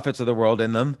Warren Buffetts of the world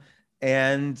in them.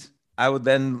 And I would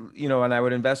then, and I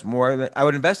would invest more I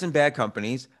would invest in bad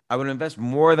companies. I would invest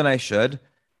more than I should.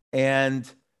 And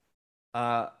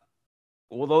uh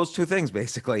well, those two things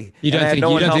basically. You And I don't had think no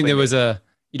you one don't think helping there was me. a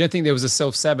you don't think there was a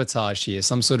self-sabotage here,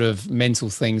 some sort of mental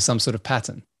thing, some sort of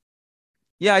pattern.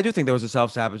 Yeah, I do think there was a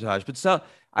self-sabotage, but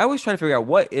I always try to figure out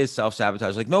what is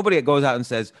self-sabotage. Like nobody goes out and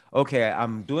says, "Okay,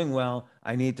 I'm doing well.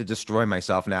 I need to destroy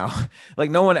myself now." Like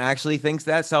no one actually thinks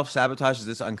that self-sabotage is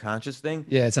this unconscious thing.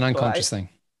 Yeah, it's an So unconscious thing.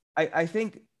 I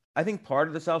think part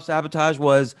of the self-sabotage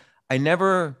was I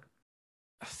never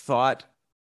thought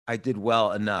I did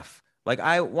well enough. Like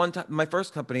I one time my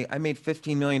first company, I made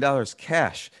 $15 million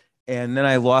cash, and then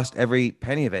I lost every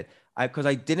penny of it. Because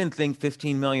I didn't think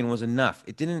 15 million was enough.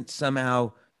 It didn't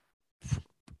somehow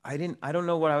I don't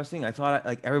know what I was thinking. I thought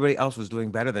like everybody else was doing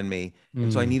better than me,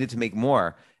 and so I Mm. needed to make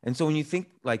more. And so when you think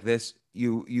like this,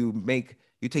 you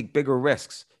take bigger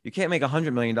risks. You can't make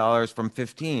 $100 million from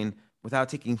 15 without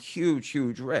taking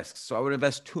huge risks. So I would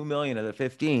invest 2 million of the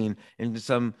 15 into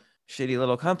some shitty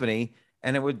little company,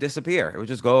 and it would disappear. It would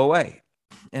just go away.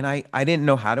 And I didn't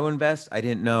know how to invest. I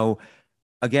didn't know.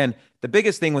 Again, the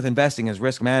biggest thing with investing is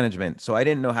risk management. So I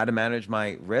didn't know how to manage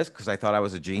my risk because I thought I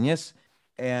was a genius.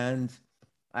 And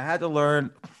I had to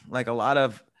learn like a lot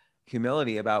of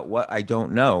humility about what I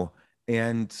don't know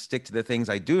and stick to the things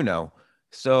I do know.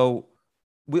 So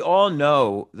we all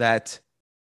know that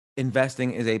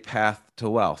investing is a path to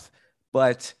wealth,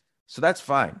 but so that's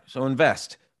fine. So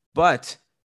invest. But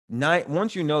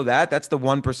once you know that, that's the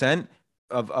 1%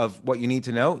 of what you need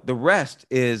to know. The rest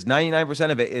is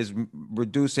 99% of it is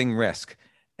reducing risk.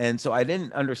 And so I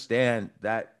didn't understand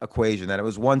that equation that it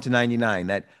was 1 to 99,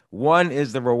 that one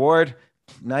is the reward,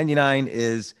 99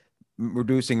 is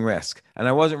reducing risk. And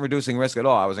I wasn't reducing risk at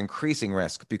all. I was increasing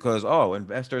risk because, oh,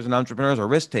 investors and entrepreneurs are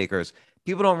risk takers.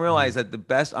 People don't realize Mm. that the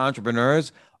best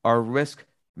entrepreneurs are risk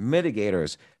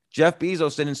mitigators. Jeff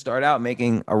Bezos didn't start out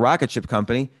making a rocket ship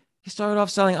company. He started off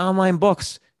selling online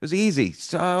books. It was easy.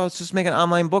 So let's just make an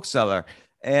online bookseller.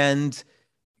 And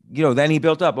then he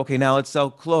built up. Okay, now let's sell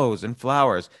clothes and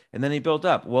flowers. And then he built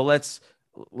up. Well, let's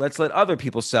let other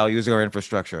people sell using our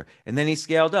infrastructure. And then he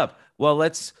scaled up. Well,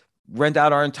 let's rent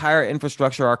out our entire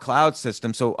infrastructure, our cloud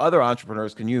system, so other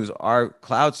entrepreneurs can use our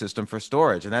cloud system for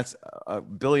storage. And that's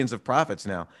billions of profits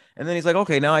now. And then he's like,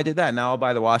 okay, now I did that. Now I'll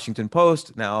buy the Washington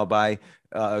Post. Now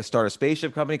I'll start a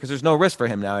spaceship company because there's no risk for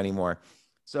him now anymore.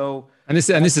 So And this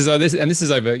is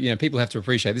over, people have to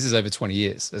appreciate this is over 20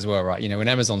 years as well, right? When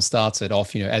Amazon started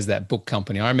off, as that book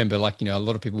company, I remember like, a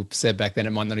lot of people said back then it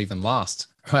might not even last.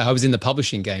 Right? I was in the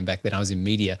publishing game back then. I was in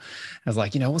media. I was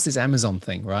like, what's this Amazon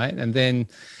thing, right? And then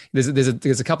there's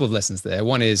a couple of lessons there.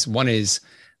 One is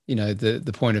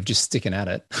the point of just sticking at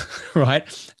it,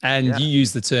 right? And yeah, you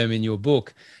use the term in your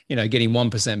book, getting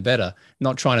 1% better,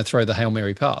 not trying to throw the Hail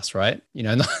Mary pass, right?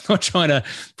 Not trying to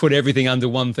put everything under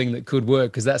one thing that could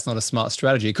work, because that's not a smart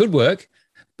strategy. It could work,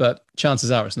 but chances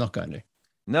are it's not going to.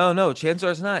 no, chances are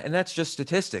it's not, and that's just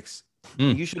statistics.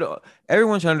 Mm. You should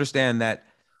Everyone should understand that.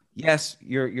 Yes,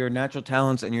 your natural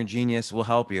talents and your genius will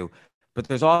help you, but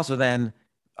there's also then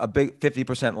a big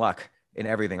 50% luck in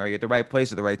everything. Are you at the right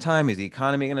place at the right time? Is the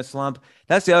economy going to slump?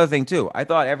 That's the other thing too. I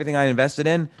thought everything I invested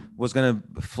in was going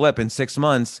to flip in 6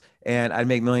 months and I'd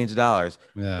make millions of dollars.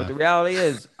 But Yeah. the reality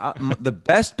is, the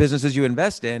best businesses you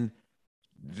invest in,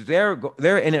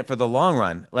 they're in it for the long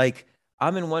run. Like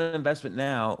I'm in one investment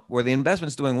now where the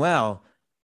investment's doing well,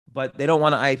 but they don't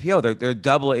want to IPO. They're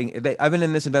doubling. I've been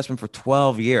in this investment for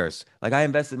 12 years. Like I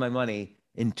invested my money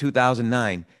in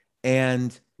 2009,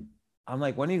 and I'm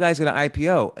like, when are you guys going to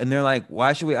IPO? And they're like,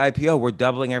 why should we IPO? We're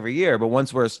doubling every year, but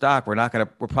once we're a stock, we're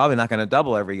probably not going to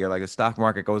double every year. Like the stock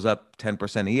market goes up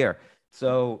 10% a year.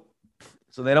 So,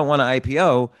 so they don't want to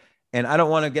IPO, and I don't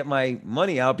want to get my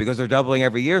money out because they're doubling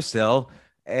every year still.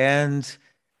 And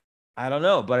I don't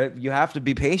know, but you have to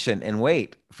be patient and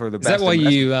wait for the Is that best why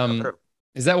investment you to come through.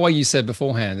 is that why you said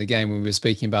beforehand, again, when we were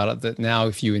speaking about it, that now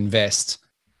if you invest,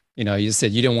 you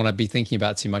said you don't want to be thinking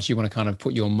about too much. You want to kind of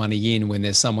put your money in when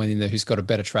there's someone in there who's got a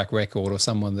better track record or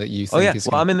someone that you Oh think yeah, is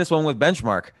well going I'm in this one with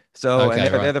Benchmark. So and okay,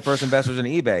 they're right. the first investors in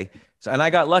eBay. So and I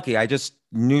got lucky. I just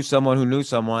knew someone who knew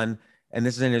someone, and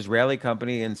this is an Israeli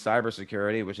company in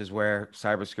cybersecurity, which is where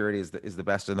cybersecurity is the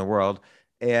best in the world,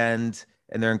 and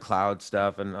they're in cloud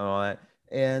stuff and all that.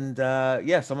 And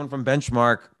yeah, someone from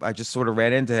Benchmark, I just sort of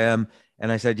ran into him,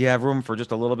 and I said, "Do you have room for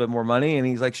just a little bit more money?" And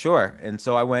he's like, "Sure." And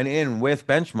so I went in with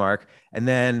Benchmark, and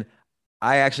then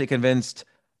I actually convinced,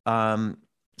 what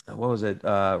was it?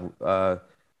 The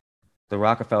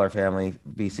Rockefeller family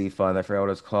VC fund. I forgot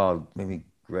what it's called, maybe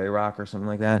Gray Rock or something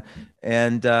like that.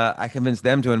 And I convinced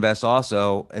them to invest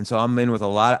also. And so I'm in with a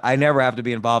lot. I never have to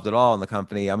be involved at all in the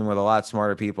company. I'm in with a lot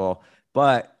smarter people.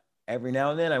 But every now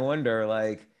and then I wonder,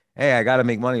 like, hey, I got to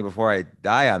make money before I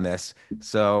die on this.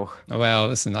 So Oh, well,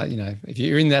 listen, if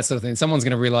you're in that sort of thing, someone's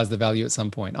going to realize the value at some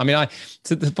point. I mean,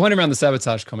 to the point around the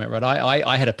sabotage comment, right?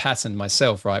 I had a pattern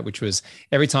myself, right, which was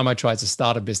every time I tried to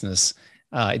start a business,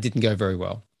 it didn't go very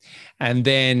well. And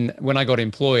then when I got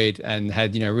employed and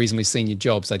had, reasonably senior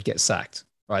jobs, I'd get sacked.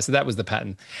 Right. So that was the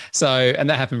pattern. So, and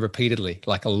that happened repeatedly,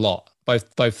 like a lot,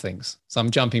 both things. So I'm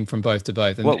jumping from both to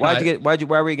both. And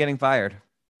why were you getting fired?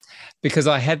 because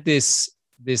I had this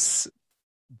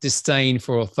disdain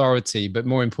for authority, but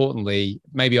more importantly,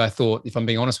 maybe I thought, if I'm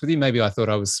being honest with you, maybe I thought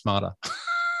I was smarter.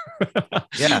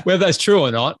 Yeah. Whether that's true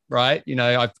or not, right?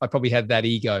 I probably had that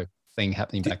ego thing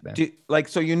happening back then.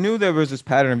 So you knew there was this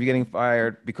pattern of you getting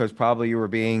fired because probably you were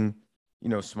being,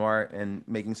 smart and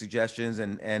making suggestions,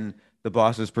 and the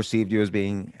bosses perceived you as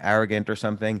being arrogant or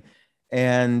something.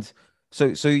 And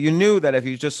so you knew that if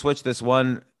you just switch this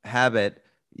one habit,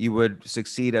 you would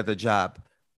succeed at the job.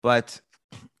 But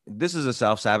this is a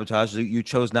self-sabotage. You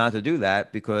chose not to do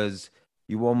that because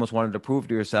you almost wanted to prove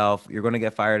to yourself you're going to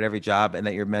get fired every job and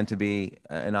that you're meant to be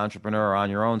an entrepreneur on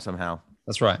your own somehow.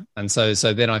 That's right. And so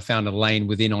then I found a lane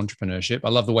within entrepreneurship. I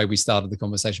love the way we started the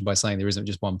conversation by saying there isn't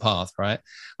just one path, right?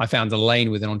 I found a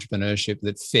lane within entrepreneurship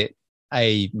that fit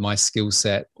my skill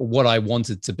set, what I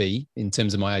wanted to be in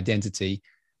terms of my identity,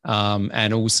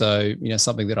 and also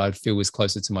something that I feel was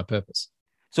closer to my purpose.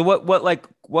 So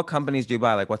what companies do you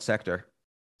buy? Like what sector?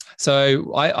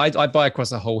 So I buy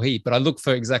across a whole heap, but I look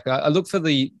for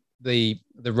the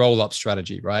roll up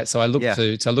strategy, right? So I look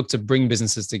to bring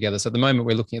businesses together. So at the moment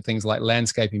we're looking at things like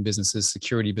landscaping businesses,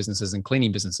 security businesses, and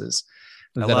cleaning businesses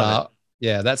that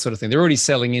sort of thing. They're already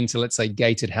selling into, let's say,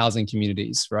 gated housing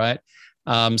communities, right?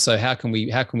 So how can we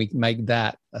make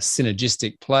that a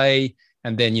synergistic play?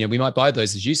 And then we might buy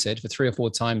those, as you said, for 3 or 4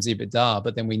 times EBITDA,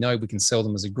 but then we know we can sell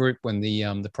them as a group when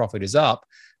the profit is up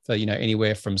for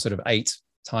anywhere from sort of 8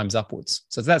 times upwards.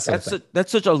 So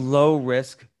that's such a low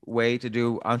risk way to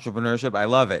do entrepreneurship. I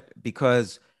love it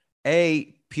because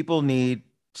people need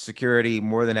security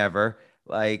more than ever.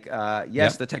 Like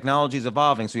the technology is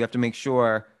evolving, so you have to make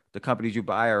sure the companies you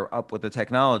buy are up with the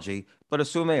technology. But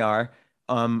assume they are.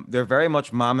 They're very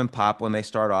much mom and pop when they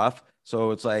start off.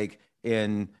 So it's like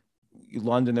in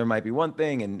London there might be one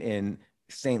thing, and in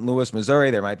St. Louis, Missouri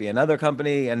there might be another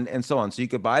company, and so on. So you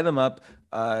could buy them up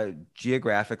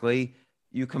geographically.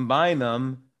 You combine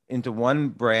them into one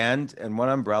brand and one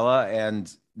umbrella,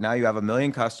 and now you have 1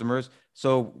 million customers.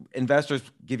 So investors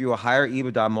give you a higher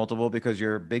EBITDA multiple because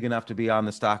you're big enough to be on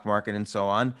the stock market and so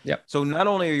on. Yep. So not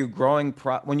only are you growing,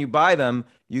 when you buy them,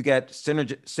 you get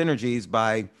synergies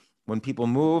by when people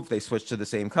move, they switch to the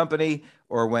same company,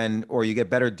 or you get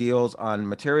better deals on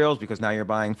materials because now you're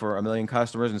buying for 1 million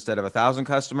customers instead of 1,000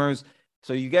 customers.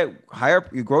 So you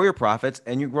grow your profits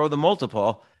and you grow the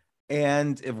multiple.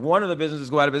 And if one of the businesses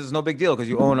go out of business, no big deal because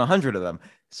you own 100 of them.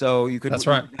 So you could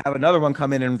have another one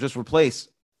come in and just replace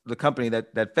the company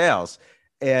that fails.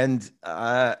 And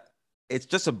it's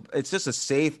just a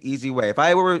safe, easy way. If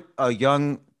I were a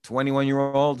young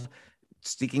 21-year-old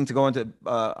seeking to go into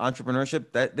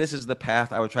entrepreneurship, this is the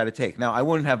path I would try to take. Now, I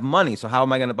wouldn't have money, so how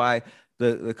am I going to buy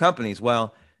the companies?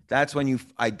 Well, that's when you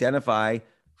identify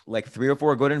like 3 or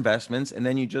 4 good investments, and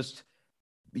then you just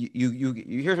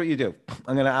here's what you do.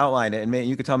 I'm going to outline it, and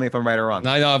you can tell me if I'm right or wrong.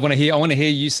 No, I want to hear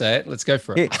you say it. Let's go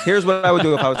for it. Here's what I would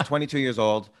do if I was 22 years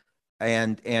old,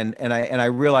 and I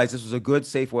realized this was a good,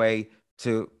 safe way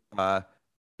to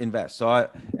invest.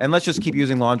 And let's just keep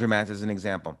using laundromats as an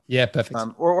example. Yeah, perfect.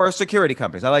 Or security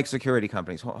companies. I like security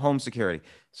companies, home security.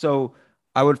 So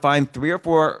I would find 3 or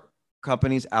 4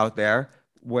 companies out there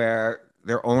where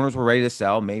their owners were ready to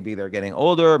sell. Maybe they're getting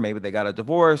older. Maybe they got a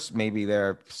divorce. Maybe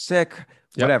they're sick,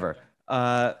 whatever.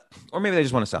 Or maybe they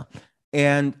just want to sell.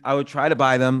 And I would try to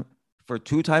buy them for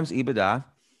 2 times EBITDA.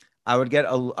 I would get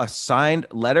a signed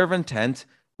letter of intent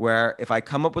where if I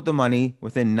come up with the money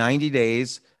within 90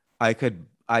 days, I could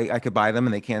buy them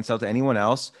and they can't sell to anyone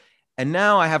else. And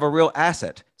now I have a real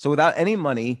asset. So without any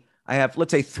money, I have,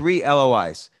 let's say, 3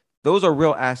 LOIs. Those are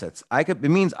real assets. It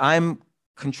means I'm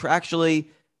contractually,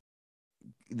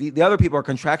 the other people are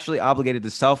contractually obligated to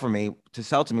sell to me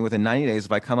within 90 days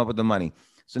if I come up with the money.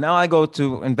 So now I go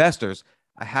to investors.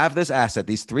 I have this asset,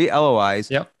 these 3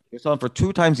 LOIs. Yep. You're selling for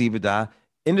 2 times EBITDA.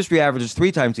 Industry average is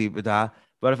 3 times EBITDA.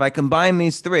 But if I combine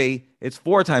these 3, it's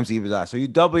 4 times EBITDA. So you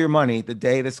double your money the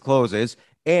day this closes.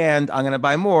 And I'm going to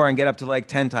buy more and get up to like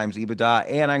 10 times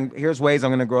EBITDA. And here's ways I'm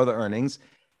going to grow the earnings.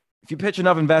 If you pitch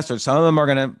enough investors, some of them are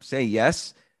going to say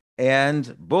yes.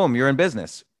 And boom, you're in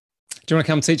business. Do you want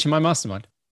to come teach in my mastermind?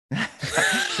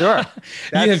 Sure.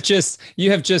 You have just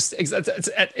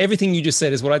everything you just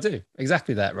said is what I do.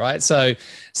 Exactly that, right? So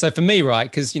for me, right,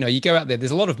 because you go out there,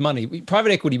 there's a lot of money.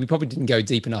 Private equity, we probably didn't go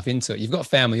deep enough into it. You've got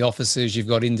family offices, you've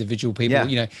got individual people.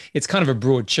 Yeah. It's kind of a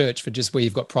broad church for just where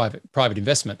you've got private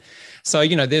investment. So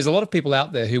there's a lot of people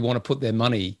out there who want to put their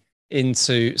money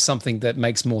into something that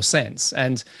makes more sense.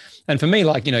 And for me,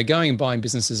 like, going and buying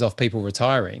businesses off people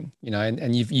retiring,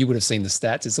 and you would have seen the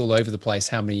stats. It's all over the place.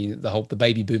 How many, the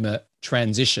baby boomer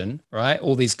transition, right?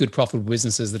 All these good profitable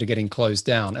businesses that are getting closed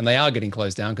down, and they are getting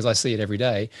closed down because I see it every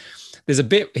day. There's a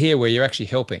bit here where you're actually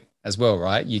helping as well,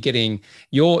 right? You can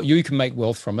make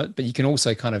wealth from it, but you can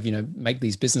also kind of, make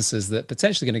these businesses that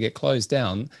potentially going to get closed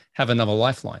down have another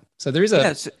lifeline. So there is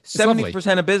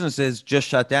 70% of businesses just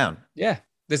shut down. Yeah.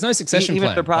 There's no succession plan. Even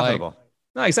if they're profitable.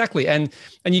 No, exactly. And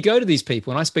you go to these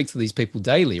people, and I speak to these people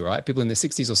daily, right? People in their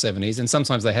 60s or 70s, and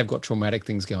sometimes they have got traumatic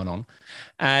things going on.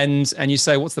 And you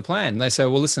say, what's the plan? And they say,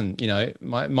 well, listen,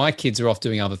 my kids are off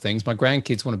doing other things. My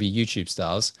grandkids want to be YouTube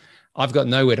stars. I've got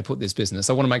nowhere to put this business.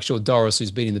 I want to make sure Doris,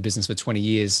 who's been in the business for 20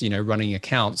 years, running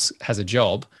accounts, has a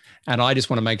job. And I just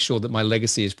want to make sure that my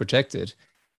legacy is protected.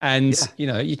 And,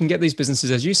 you can get these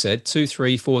businesses, as you said, 2,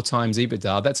 3, 4 times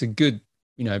EBITDA. That's a good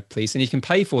piece, and you can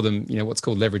pay for them, what's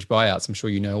called leverage buyouts. I'm sure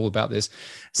you know all about this.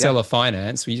 Seller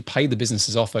finance, where you pay the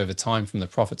businesses off over time from the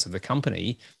profits of the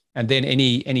company. And then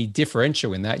any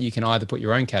differential in that, you can either put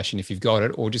your own cash in if you've got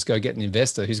it, or just go get an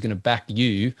investor who's going to back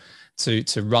you to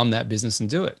run that business and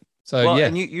do it. So,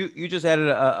 and you just added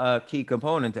a key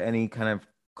component to any kind of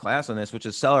class on this, which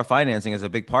is seller financing is a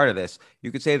big part of this.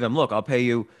 You could say to them, look, I'll pay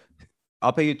you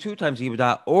 2 times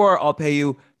EBITDA, or I'll pay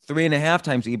you 3.5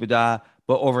 times EBITDA,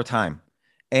 but over time.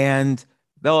 And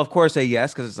they'll, of course, say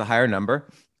yes, because it's a higher number.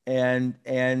 And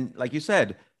like you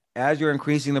said, as you're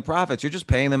increasing the profits, you're just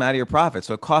paying them out of your profits.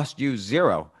 So it costs you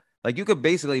 0. Like you could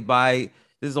basically buy,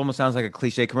 this almost sounds like a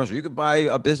cliche commercial. You could buy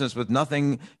a business with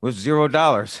nothing, with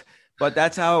 $0. But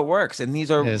that's how it works. And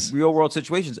these are real world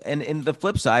situations. And the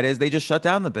flip side is they just shut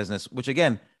down the business, which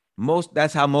again,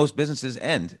 that's how most businesses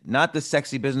end. Not the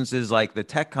sexy businesses like the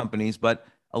tech companies, but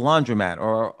a laundromat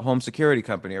or a home security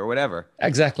company or whatever.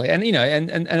 Exactly. And,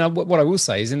 what I will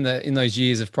say is in those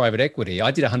years of private equity,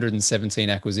 I did 117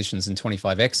 acquisitions and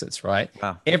 25 exits, right?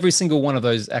 Wow. Every single one of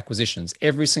those acquisitions,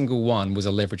 every single one was a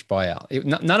leveraged buyout.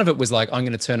 None of it was like, I'm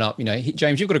going to turn up,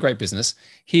 James, you've got a great business.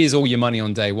 Here's all your money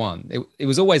on day one. It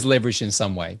was always leveraged in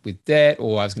some way with debt,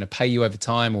 or I was going to pay you over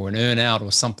time, or an earn out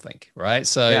or something, right?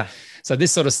 So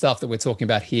this sort of stuff that we're talking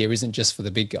about here isn't just for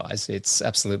the big guys. It's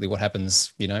absolutely what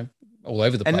happens, all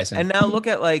over the place. And now look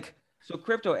at so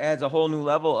crypto adds a whole new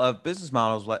level of business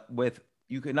models with,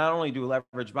 you can not only do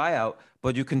leverage buyout,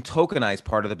 but you can tokenize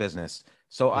part of the business.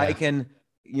 So I can,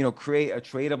 create a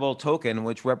tradable token,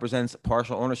 which represents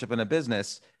partial ownership in a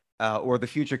business or the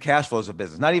future cash flows of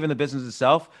business, not even the business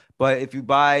itself. But if you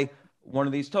buy one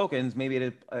of these tokens, maybe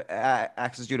it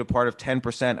access you to part of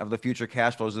 10% of the future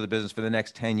cash flows of the business for the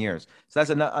next 10 years. So that's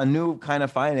a new kind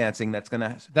of financing that's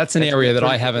an area that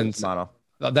I haven't model.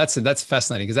 That's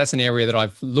fascinating, because that's an area that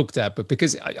I've looked at, but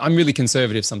because I'm really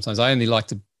conservative sometimes, I only like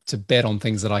to bet on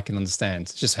things that I can understand.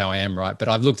 It's just how I am, right? But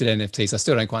I've looked at NFTs. I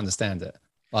still don't quite understand it.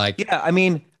 I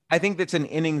think that's an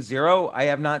inning 0. I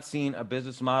have not seen a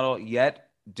business model yet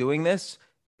doing this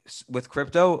with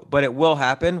crypto, but it will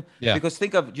happen. Yeah. Because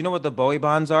do you know what the Bowie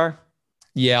bonds are?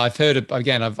 Yeah, I've heard of,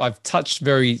 again, I've touched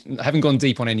I haven't gone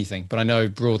deep on anything, but I know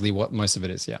broadly what most of it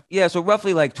is. Yeah. Yeah, so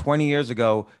roughly like 20 years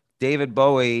ago, David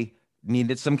Bowie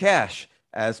needed some cash,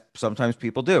 as sometimes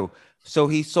people do. So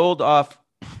he sold off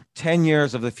 10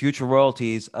 years of the future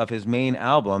royalties of his main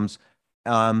albums.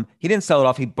 He didn't sell it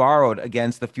off, he borrowed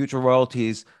against the future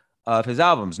royalties of his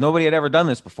albums. Nobody had ever done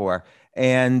this before.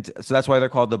 And so that's why they're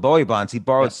called the Bowie bonds. He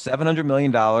borrowed Yep. $700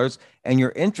 million, and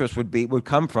your interest would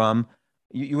come from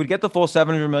you would get the full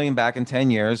 700 million back in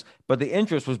 10 years, but the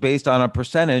interest was based on a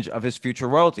percentage of his future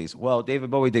royalties. Well,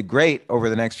 David Bowie did great over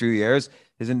the next few years.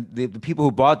 The people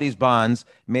who bought these bonds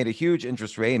made a huge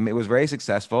interest rate, and it was very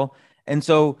successful. And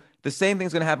so the same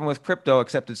thing's going to happen with crypto,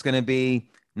 except it's going to be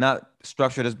not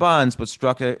structured as bonds, but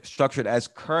structured as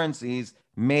currencies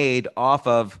made off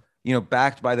of,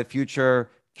 backed by the future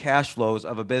cash flows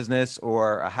of a business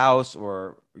or a house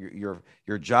or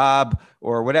your job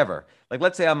or whatever. Like,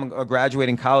 let's say I'm a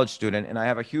graduating college student and I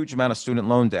have a huge amount of student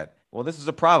loan debt. Well, this is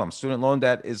a problem. Student loan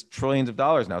debt is trillions of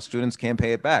dollars now. Students can't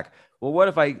pay it back. Well, what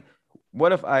if I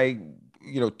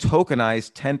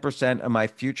tokenize 10% of my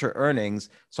future earnings?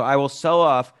 So I will sell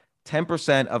off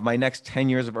 10% of my next 10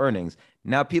 years of earnings.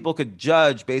 Now people could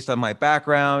judge based on my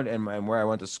background and where I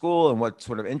went to school and what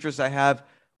sort of interests I have,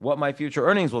 what my future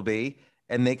earnings will be.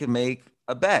 And they can make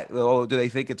a bet. Oh, do they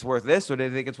think it's worth this or do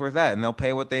they think it's worth that? And they'll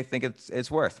pay what they think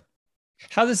it's worth.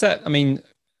 How does that, I mean,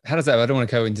 how does that, I don't want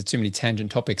to go into too many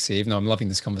tangent topics here, even though I'm loving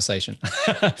this conversation.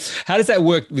 How does that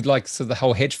work with like sort of the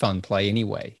whole hedge fund play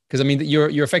anyway? Because I mean,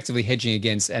 you're effectively hedging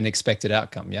against an expected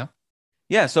outcome, yeah?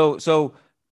 Yeah. So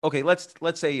okay, let's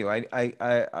say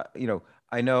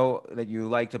I know that you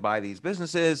like to buy these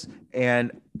businesses,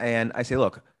 and I say,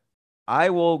 look,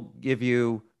 I will give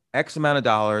you X amount of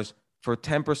dollars for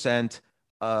 10%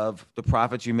 of the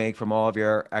profits you make from all of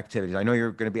your activities. I know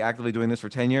you're going to be actively doing this for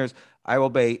 10 years. I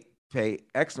will pay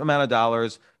X amount of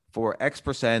dollars for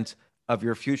X% of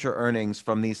your future earnings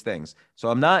from these things. So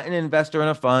I'm not an investor in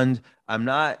a fund. I'm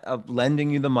not lending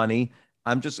you the money.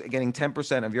 I'm just getting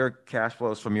 10% of your cash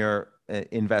flows from your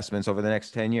investments over the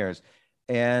next 10 years.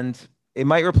 And it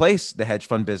might replace the hedge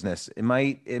fund business. It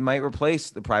might replace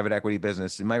the private equity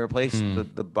business. It might replace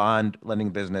the bond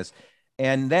lending business.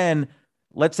 And then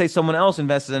let's say someone else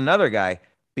invested in another guy.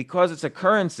 Because it's a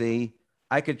currency,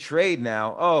 I could trade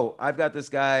now. Oh, I've got this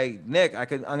guy, Nick. I'm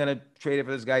going to trade it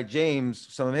for this guy, James,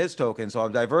 some of his tokens. So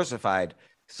I'm diversified.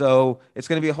 So it's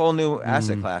going to be a whole new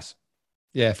asset class.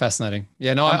 Yeah, fascinating.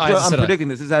 Yeah, no, I'm predicting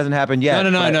this. This hasn't happened yet.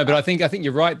 No. But I think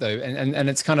you're right though, and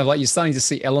it's kind of like you're starting to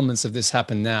see elements of this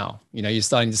happen now. You're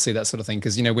starting to see that sort of thing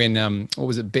because when what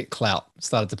was it, BitClout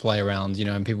started to play around,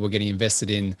 and people were getting invested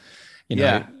in,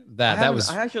 that was.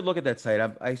 I should look at that site.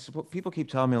 I suppose people keep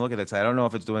telling me to look at that site. I don't know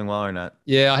if it's doing well or not.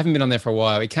 Yeah, I haven't been on there for a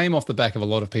while. It came off the back of a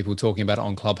lot of people talking about it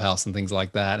on Clubhouse and things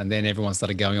like that, and then everyone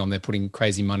started going on there putting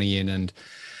crazy money in and.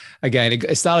 Again,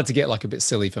 it started to get like a bit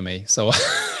silly for me. So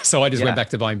I just went back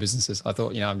to buying businesses. I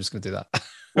thought, I'm just going to do that.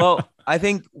 Well, I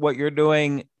think what you're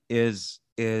doing is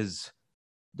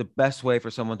the best way for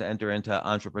someone to enter into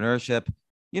entrepreneurship,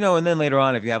 and then later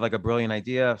on, if you have like a brilliant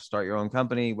idea, start your own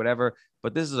company, whatever.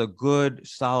 But this is a good,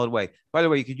 solid way. By the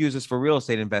way, you could use this for real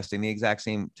estate investing, the exact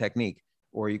same technique,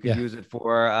 or you could use it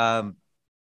for, I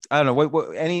don't know,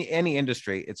 any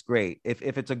industry. It's great. If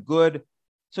it's a good.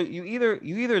 So you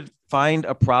either find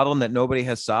a problem that nobody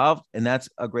has solved, and that's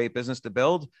a great business to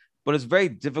build, but it's very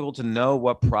difficult to know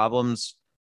what problems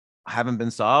haven't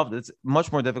been solved. It's much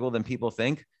more difficult than people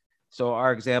think. So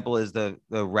our example is the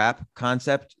wrap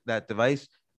concept, that device.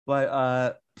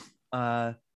 But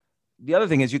the other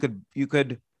thing is you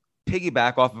could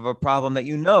piggyback off of a problem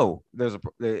that there's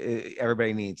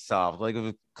everybody needs solved, like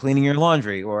cleaning your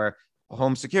laundry or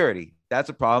home security. That's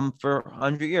a problem for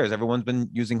 100 years. Everyone's been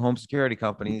using home security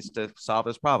companies to solve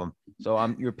this problem. So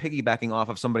you're piggybacking off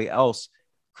of somebody else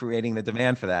creating the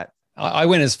demand for that. I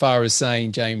went as far as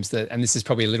saying, James, that, and this is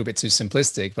probably a little bit too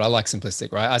simplistic, but I like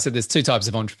simplistic, right? I said there's two types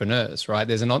of entrepreneurs, right?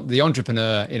 There's the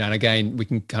entrepreneur, and again, we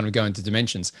can kind of go into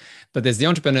dimensions, but there's the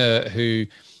entrepreneur who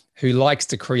likes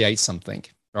to create something,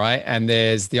 right? And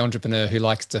there's the entrepreneur who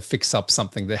likes to fix up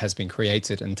something that has been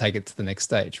created and take it to the next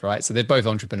stage, right? So they're both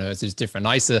entrepreneurs. It's different.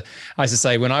 I used to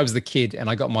say when I was the kid and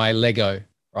I got my Lego,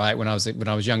 right? When I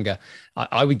was younger,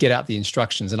 I would get out the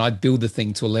instructions and I'd build the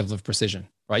thing to a level of precision,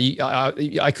 right?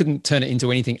 I couldn't turn it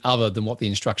into anything other than what the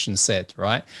instructions said,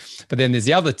 right? But then there's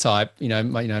the other type,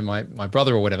 my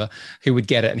brother or whatever, who would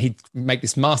get it and he'd make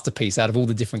this masterpiece out of all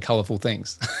the different colorful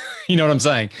things. You know what I'm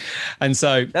saying? And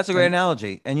so that's a great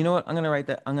analogy. And you know what? I'm going to write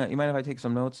that. You mind if I take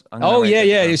some notes? Oh yeah.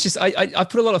 It's just, I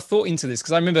put a lot of thought into this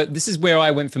because I remember this is where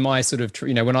I went for my sort of,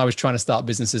 when I was trying to start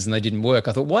businesses and they didn't work,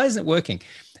 I thought, why isn't it working?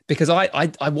 because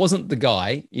I wasn't the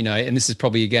guy, and this is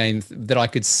probably again that I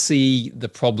could see the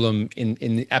problem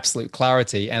in absolute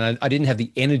clarity, and I didn't have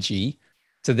the energy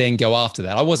to then go after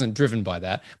that. I wasn't driven by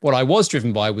that. What I was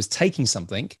driven by was taking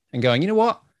something and going, you know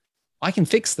what? I can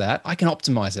fix that. I can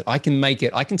optimize it. I can make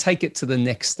it. I can take it to the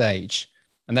next stage.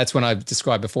 And that's when I've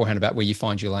described beforehand about where you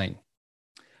find your lane.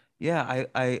 Yeah,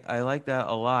 I like that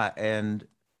a lot. And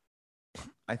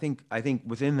I think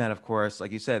within that, of course,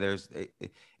 like you said,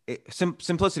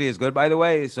 simplicity is good, by the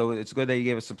way. So it's good that you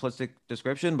gave a simplistic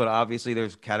description, but obviously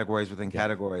there's categories within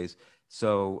categories.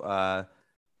 So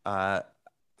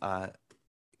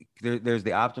there's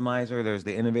the optimizer, there's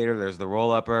the innovator, there's the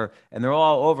roll upper, and they're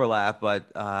all overlap, but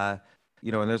and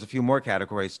there's a few more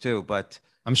categories too. But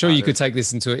I'm sure you could turn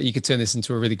this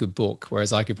into a really good book,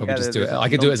 whereas I could probably just do it. I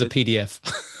could do it as a PDF.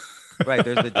 Right.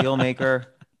 There's the deal maker.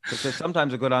 Because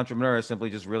sometimes a good entrepreneur is simply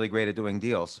just really great at doing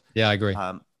deals. Yeah, I agree.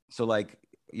 So like,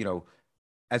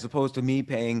 as opposed to me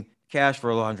paying cash for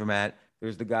a laundromat,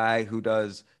 there's the guy who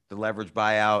does the leverage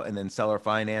buyout and then seller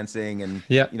financing and,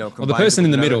 well, the person in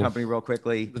the middle company real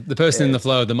quickly. The person in the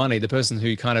flow of the money, the person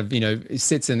who kind of,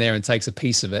 sits in there and takes a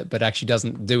piece of it, but actually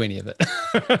doesn't do any of it.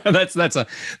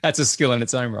 That's a skill in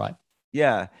its own right.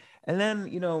 Yeah. And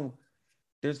then,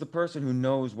 there's the person who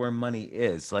knows where money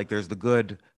is. Like there's the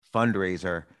good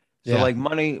fundraiser. So like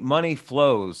money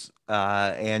flows,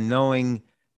 and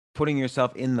putting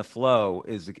yourself in the flow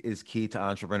is key to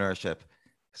entrepreneurship.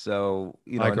 So,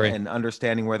 and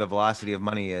understanding where the velocity of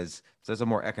money is. So that's a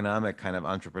more economic kind of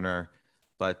entrepreneur.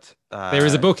 But there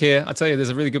is a book here. I tell you, there's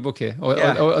a really good book here,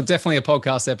 or definitely a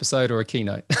podcast episode or a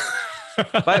keynote.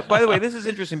 by the way, this is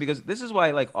interesting because this is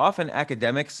why like often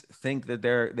academics think that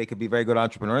they could be very good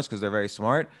entrepreneurs because they're very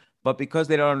smart, but because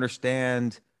they don't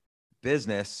understand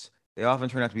business, they often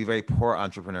turn out to be very poor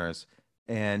entrepreneurs.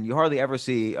 And you hardly ever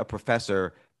see a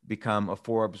professor become a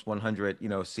Forbes 100,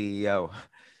 CEO.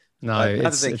 No,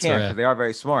 not that they can't, because they are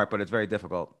very smart, but it's very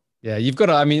difficult. Yeah, you've got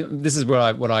to. I mean, this is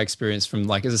what I experienced from,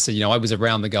 like, as I said, I was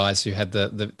around the guys who had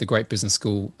the great business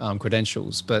school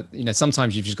credentials, but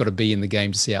sometimes you've just got to be in the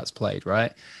game to see how it's played,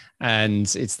 right?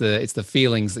 And it's the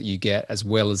feelings that you get as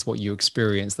well as what you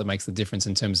experience that makes the difference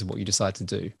in terms of what you decide to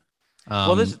do.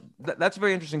 Well, that's a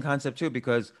very interesting concept too,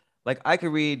 because like I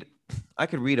could read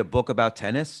a book about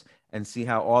tennis and see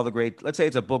how all the great, let's say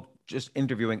it's a book just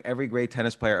interviewing every great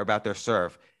tennis player about their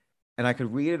serve. And I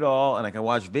could read it all and I can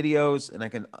watch videos and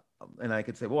I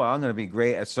could say, well, I'm going to be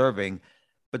great at serving.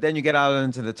 But then you get out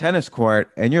into the tennis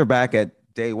court and you're back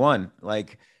at day one.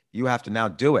 Like you have to now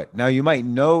do it. Now you might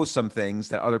know some things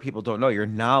that other people don't know. Your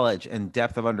knowledge and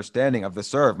depth of understanding of the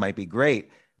serve might be great,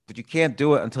 but you can't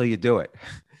do it until you do it.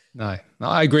 No,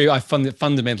 I agree. I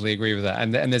fundamentally agree with that.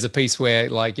 And there's a piece where,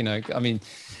 like, I mean,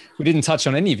 we didn't touch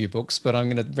on any of your books, but I'm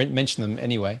going to mention them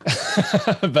anyway.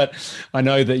 But I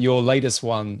know that your latest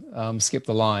one, Skip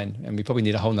the Line, and we probably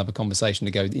need a whole nother conversation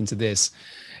to go into this.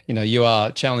 You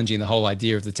are challenging the whole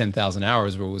idea of the 10,000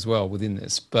 hours rule as well within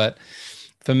this. But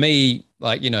for me,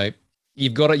 like,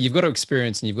 you've got to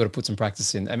experience and you've got to put some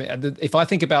practice in. I mean, if I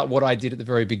think about what I did at the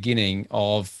very beginning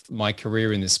of my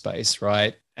career in this space,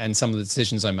 right? And some of the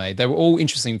decisions I made, they were all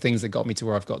interesting things that got me to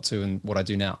where I've got to and what I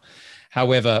do now.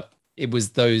 However, it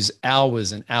was those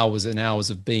hours and hours and hours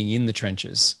of being in the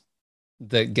trenches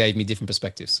that gave me different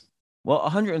perspectives. Well,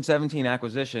 117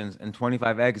 acquisitions and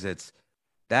 25 exits,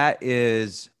 that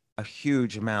is a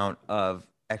huge amount of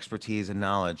expertise and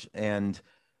knowledge. And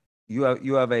you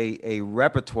have a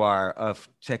repertoire of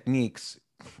techniques.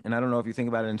 And I don't know if you think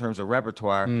about it in terms of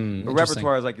repertoire. A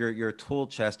repertoire is like your tool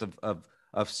chest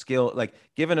of skill. Like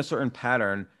given a certain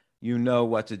pattern, you know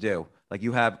what to do. Like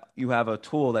you have a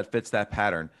tool that fits that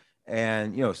pattern.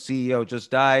 And CEO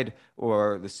just died,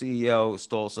 or the CEO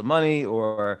stole some money,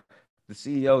 or the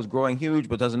CEO is growing huge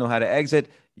but doesn't know how to exit.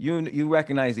 You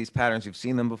recognize these patterns, you've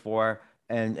seen them before,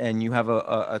 and you have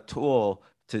a tool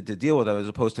to deal with them, as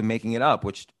opposed to making it up,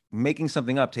 which making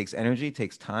something up takes energy,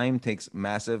 takes time, takes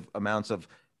massive amounts of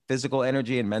physical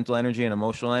energy and mental energy and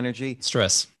emotional energy.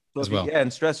 Stress as well. Yeah,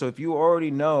 and stress. So if you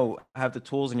already have the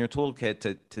tools in your toolkit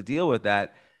to deal with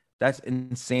that, that's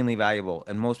insanely valuable.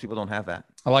 And most people don't have that.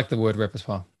 I like the word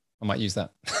repertoire. I might use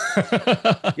that.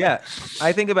 Yeah.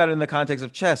 I think about it in the context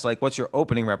of chess. Like, what's your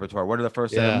opening repertoire? What are the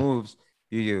first set of moves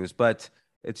you use? But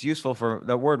it's useful for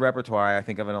the word repertoire. I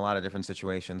think of in a lot of different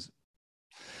situations.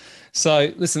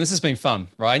 So listen, this has been fun,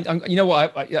 right? You know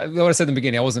what? What I said in the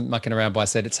beginning, I wasn't mucking around, but I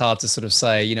said it's hard to sort of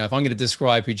say, you know, if I'm going to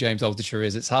describe who James Altucher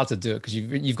is, it's hard to do it because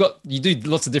you do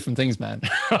lots of different things, man.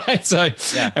 Right? So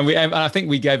Yeah. and I think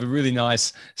we gave a really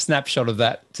nice snapshot of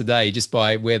that today just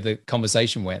by where the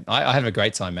conversation went. I had a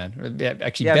great time, man. Yeah,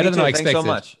 actually Yeah, better me than too. I Thanks so expected.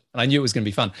 much. And I knew it was going to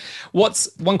be fun.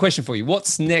 What's one question for you?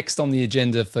 What's next on the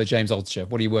agenda for James Altucher?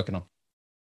 What are you working on?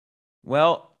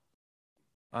 Well,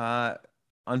 uh,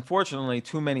 unfortunately,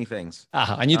 too many things.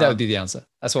 Ah, I knew that would Um, be the answer.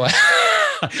 That's why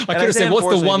I could and I have say said, "What's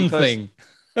the unfortunately one because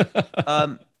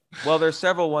thing?" well, there's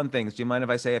several one things. Do you mind if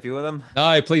I say a few of them?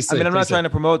 No, please I do. mean, I'm not Please do. trying to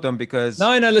promote them because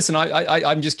No, no. Listen,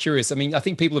 I'm just curious. I mean, I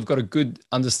think people have got a good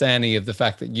understanding of the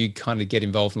fact that you kind of get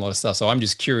involved in a lot of stuff. So I'm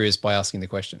just curious by asking the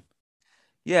question.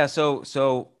 yeah. So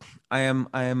I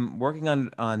am working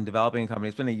on developing a company.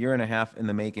 It's been a year and a half in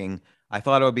the making. I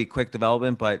thought it would be quick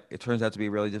development, but it turns out to be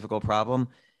a really difficult problem.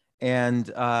 And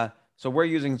so we're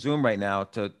using Zoom right now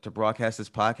to broadcast this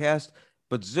podcast.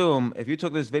 But Zoom, if you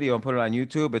took this video and put it on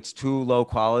YouTube, it's too low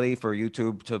quality for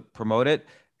YouTube to promote it.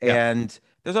 Yeah. And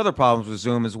there's other problems with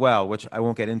Zoom as well, which I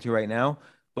won't get into right now.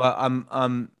 But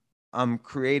I'm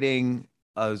creating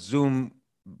a Zoom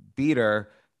beater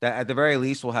that at the very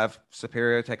least will have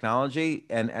superior technology,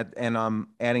 and I'm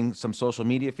adding some social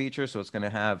media features. So it's going to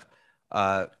have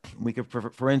we could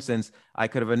for instance, I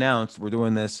could have announced we're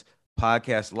doing this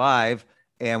podcast live,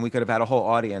 and we could have had a whole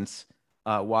audience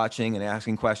watching and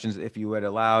asking questions if you had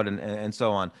allowed, and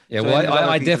so on. Yeah, So well, and there's other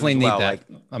I features definitely as need well, that.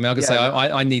 like I mean, I could say yeah.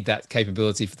 I need that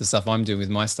capability for the stuff I'm doing with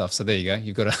my stuff. So there you go.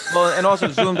 You've got to. Well, and also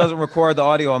Zoom doesn't record the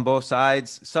audio on both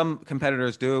sides. Some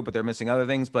competitors do, but they're missing other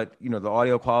things. But you know, the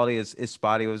audio quality is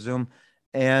spotty with Zoom,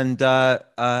 and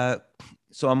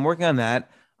so I'm working on that.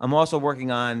 I'm also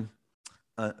working on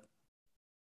uh,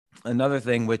 another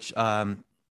thing, which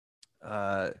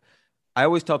I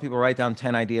always tell people write down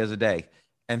 10 ideas a day,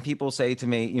 and people say to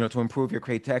me, you know, to improve your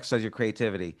create text says your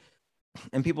creativity.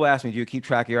 And people ask me, do you keep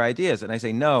track of your ideas? And I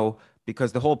say no,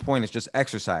 because the whole point is just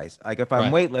exercise. Like if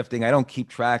I'm Right. weightlifting, I don't keep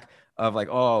track of like,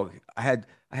 oh, I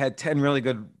had 10 really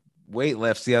good weight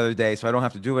lifts the other day, so I don't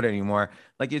have to do it anymore.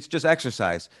 Like it's just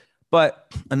exercise.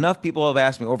 But enough people have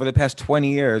asked me over the past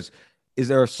 20 years, is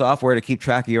there a software to keep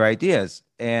track of your ideas?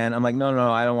 And I'm like,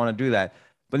 no, I don't want to do that.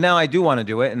 But now I do want to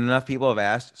do it, and enough people have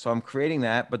asked, so I'm creating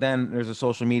that. But then there's a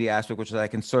social media aspect, which is I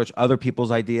can search other people's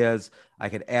ideas. I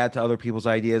could add to other people's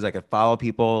ideas. I could follow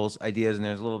people's ideas, and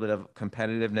there's a little bit of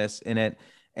competitiveness in it.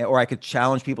 Or I could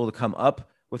challenge people to come up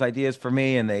with ideas for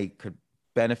me, and they could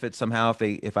benefit somehow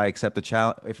if I accept the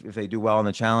challenge, if they do well in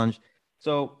the challenge.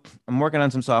 So I'm working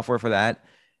on some software for that,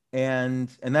 and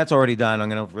that's already done. I'm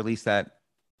going to release that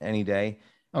any day.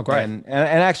 Oh, great. And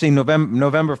actually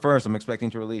November 1st, I'm expecting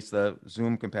to release the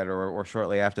Zoom competitor, or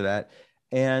shortly after that.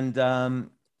 And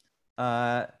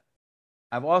uh,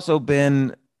 I've also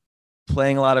been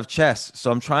playing a lot of chess.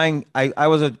 So I'm trying.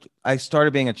 I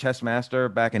started being a chess master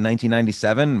back in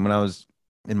 1997 when I was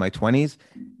in my 20s,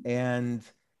 and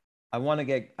I want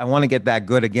to get that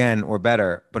good again or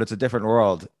better, but it's a different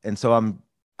world. And so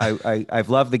I've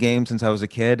loved the game since I was a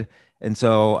kid, and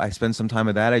so I spent some time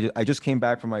with that. I just came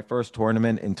back from my first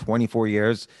tournament in 24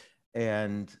 years,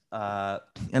 and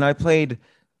I played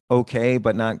okay,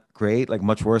 but not great, like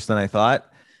much worse than I thought.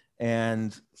 And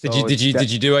Did you so did you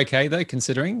did you do okay though?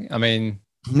 Considering, I mean,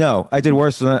 no, I did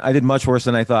much worse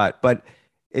than I thought. But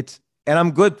and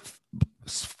I'm good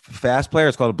fast player.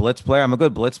 It's called a blitz player. I'm a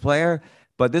good blitz player,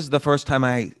 but this is the first time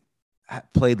I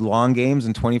played long games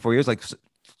in 24 years. Like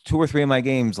two or three of my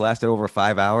games lasted over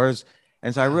 5 hours,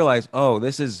 and so I realized, oh,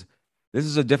 this is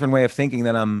a different way of thinking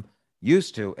than I'm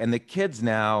used to. And the kids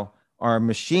now are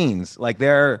machines. Like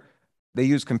they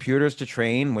use computers to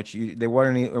train, which they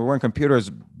weren't computers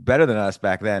better than us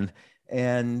back then.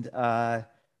 And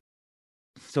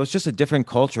so it's just a different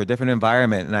culture, a different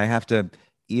environment, and I have to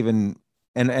even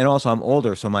and also I'm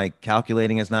older, so my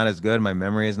calculating is not as good, my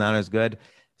memory is not as good.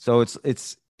 So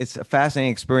it's a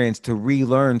fascinating experience to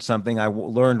relearn something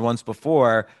learned once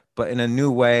before, but in a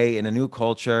new way, in a new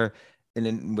culture,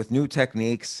 with new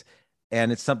techniques,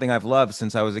 and it's something I've loved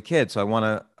since I was a kid. So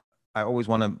I always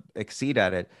want to exceed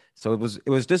at it. So it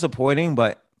was disappointing,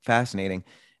 but fascinating.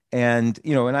 And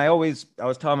and I was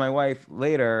telling my wife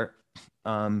later.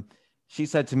 She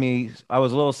said to me, I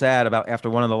was a little sad about after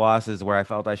one of the losses where I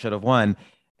felt I should have won.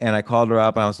 And I called her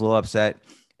up and I was a little upset.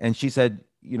 And she said,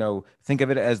 think of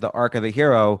it as the arc of the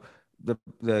hero.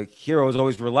 The hero is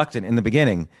always reluctant in the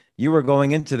beginning. You were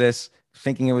going into this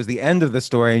thinking it was the end of the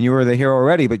story and you were the hero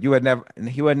already, but you had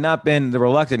not been the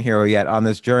reluctant hero yet on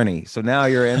this journey. So now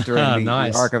you're entering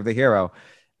the arc of the hero.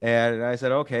 And I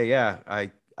said, okay, yeah,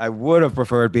 I would have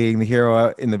preferred being the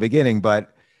hero in the beginning,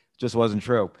 but just wasn't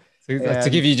true. To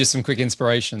give you just some quick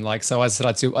inspiration, like, so I said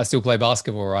I still play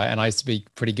basketball, right? And I used to be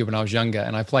pretty good when I was younger,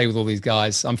 and I play with all these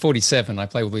guys. I'm 47. I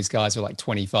play with these guys who are like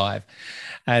 25.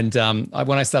 And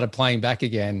when I started playing back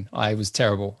again, I was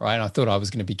terrible, right? And I thought I was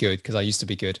going to be good because I used to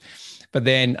be good. But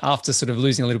then after sort of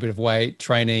losing a little bit of weight,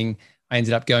 training, I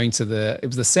ended up going to it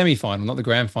was the semi-final, not the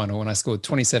grand final, when I scored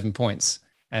 27 points.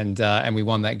 And we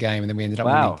won that game, and then we ended up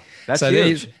winning. That's so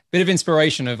huge. Bit of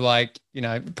inspiration of, like,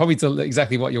 probably to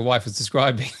exactly what your wife was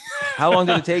describing. How long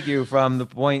did it take you from the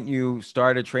point you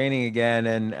started training again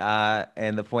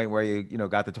and the point where you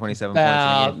got the 27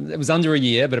 points? It was under a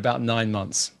year, but about 9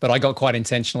 months. But I got quite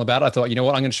intentional about it. I thought, you know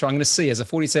what, I'm going to see as a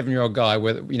 47-year-old guy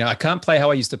where I can't play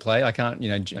how I used to play. I can't,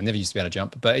 I never used to be able to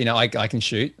jump, but I can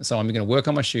shoot. So I'm going to work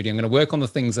on my shooting. I'm going to work on the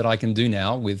things that I can do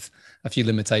now with a few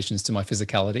limitations to my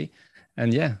physicality.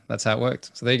 And yeah, that's how it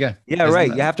worked. So there you go. Yeah, right.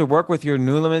 You have to work with your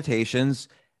new limitations,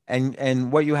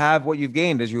 and what you've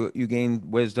gained is you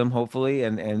gain wisdom, hopefully,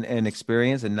 and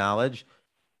experience and knowledge.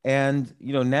 And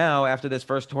now after this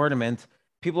first tournament,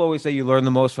 people always say you learn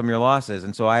the most from your losses.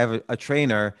 And so I have a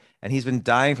trainer, and he's been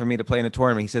dying for me to play in a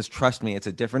tournament. He says, trust me, it's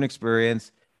a different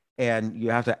experience, and you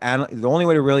have to the only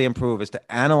way to really improve is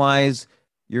to analyze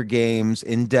your games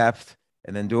in depth,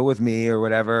 and then do it with me or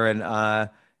whatever,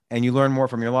 and you learn more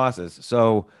from your losses.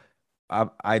 So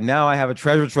I have a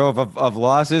treasure trove of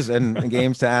losses and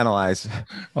games to analyze.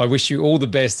 I wish you all the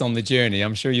best on the journey.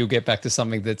 I'm sure you'll get back to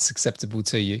something that's acceptable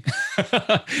to you.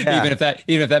 Yeah.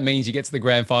 even if that means you get to the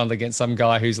grand final against some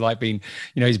guy who's like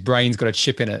his brain's got a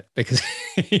chip in it because,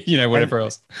 whatever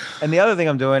else. And the other thing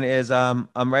I'm doing is I'm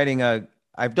writing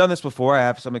I've done this before. I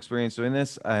have some experience doing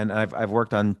this, and I've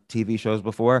worked on TV shows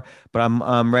before, but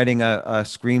I'm writing a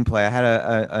screenplay. I had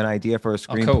an idea for a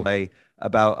screenplay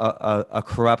about a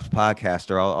corrupt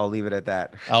podcaster. I'll leave it at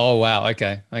that. Oh, wow.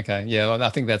 Okay. Yeah. Well, I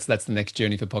think that's the next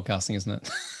journey for podcasting, isn't it?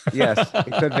 Yes,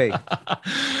 it could be.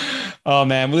 Oh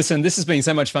man. Well, listen, this has been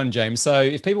so much fun, James. So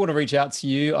if people want to reach out to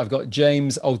you, I've got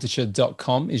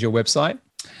jamesaltucher.com is your website.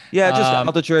 Yeah, just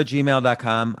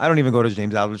altucher@gmail.com. I don't even go to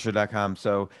jamesaltucher.com.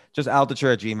 So just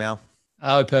altucher@gmail.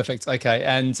 Oh, perfect. Okay.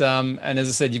 And as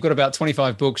I said, you've got about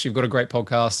 25 books. You've got a great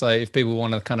podcast. So if people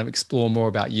want to kind of explore more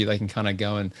about you, they can kind of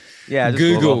go and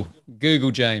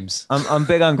Google James. I'm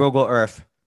big on Google Earth.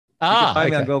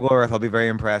 Find me on okay. Google Earth. I'll be very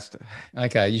impressed.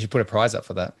 Okay. You should put a prize up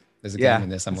for that. There's a game in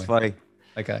there somewhere. It's funny.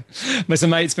 Okay. Listen,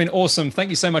 mate, it's been awesome. Thank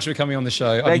you so much for coming on the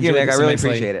show. Thank you, Nick. I really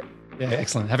appreciate it. Yeah,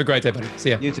 excellent. Have a great day, buddy. See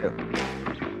ya. You too.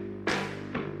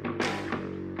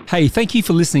 Hey, thank you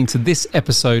for listening to this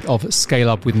episode of Scale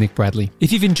Up with Nick Bradley.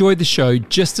 If you've enjoyed the show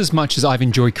just as much as I've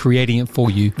enjoyed creating it for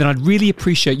you, then I'd really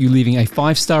appreciate you leaving a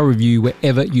 5-star review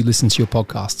wherever you listen to your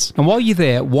podcasts. And while you're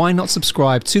there, why not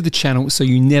subscribe to the channel so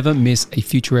you never miss a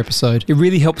future episode? It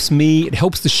really helps me, it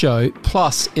helps the show,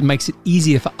 plus it makes it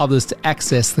easier for others to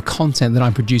access the content that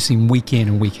I'm producing week in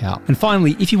and week out. And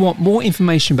finally, if you want more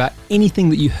information about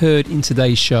anything that you heard in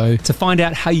today's show, to find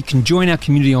out how you can join our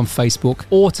community on Facebook,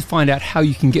 or to find out how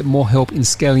you can get more help in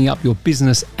scaling up your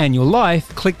business and your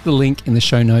life, click the link in the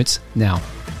show notes now.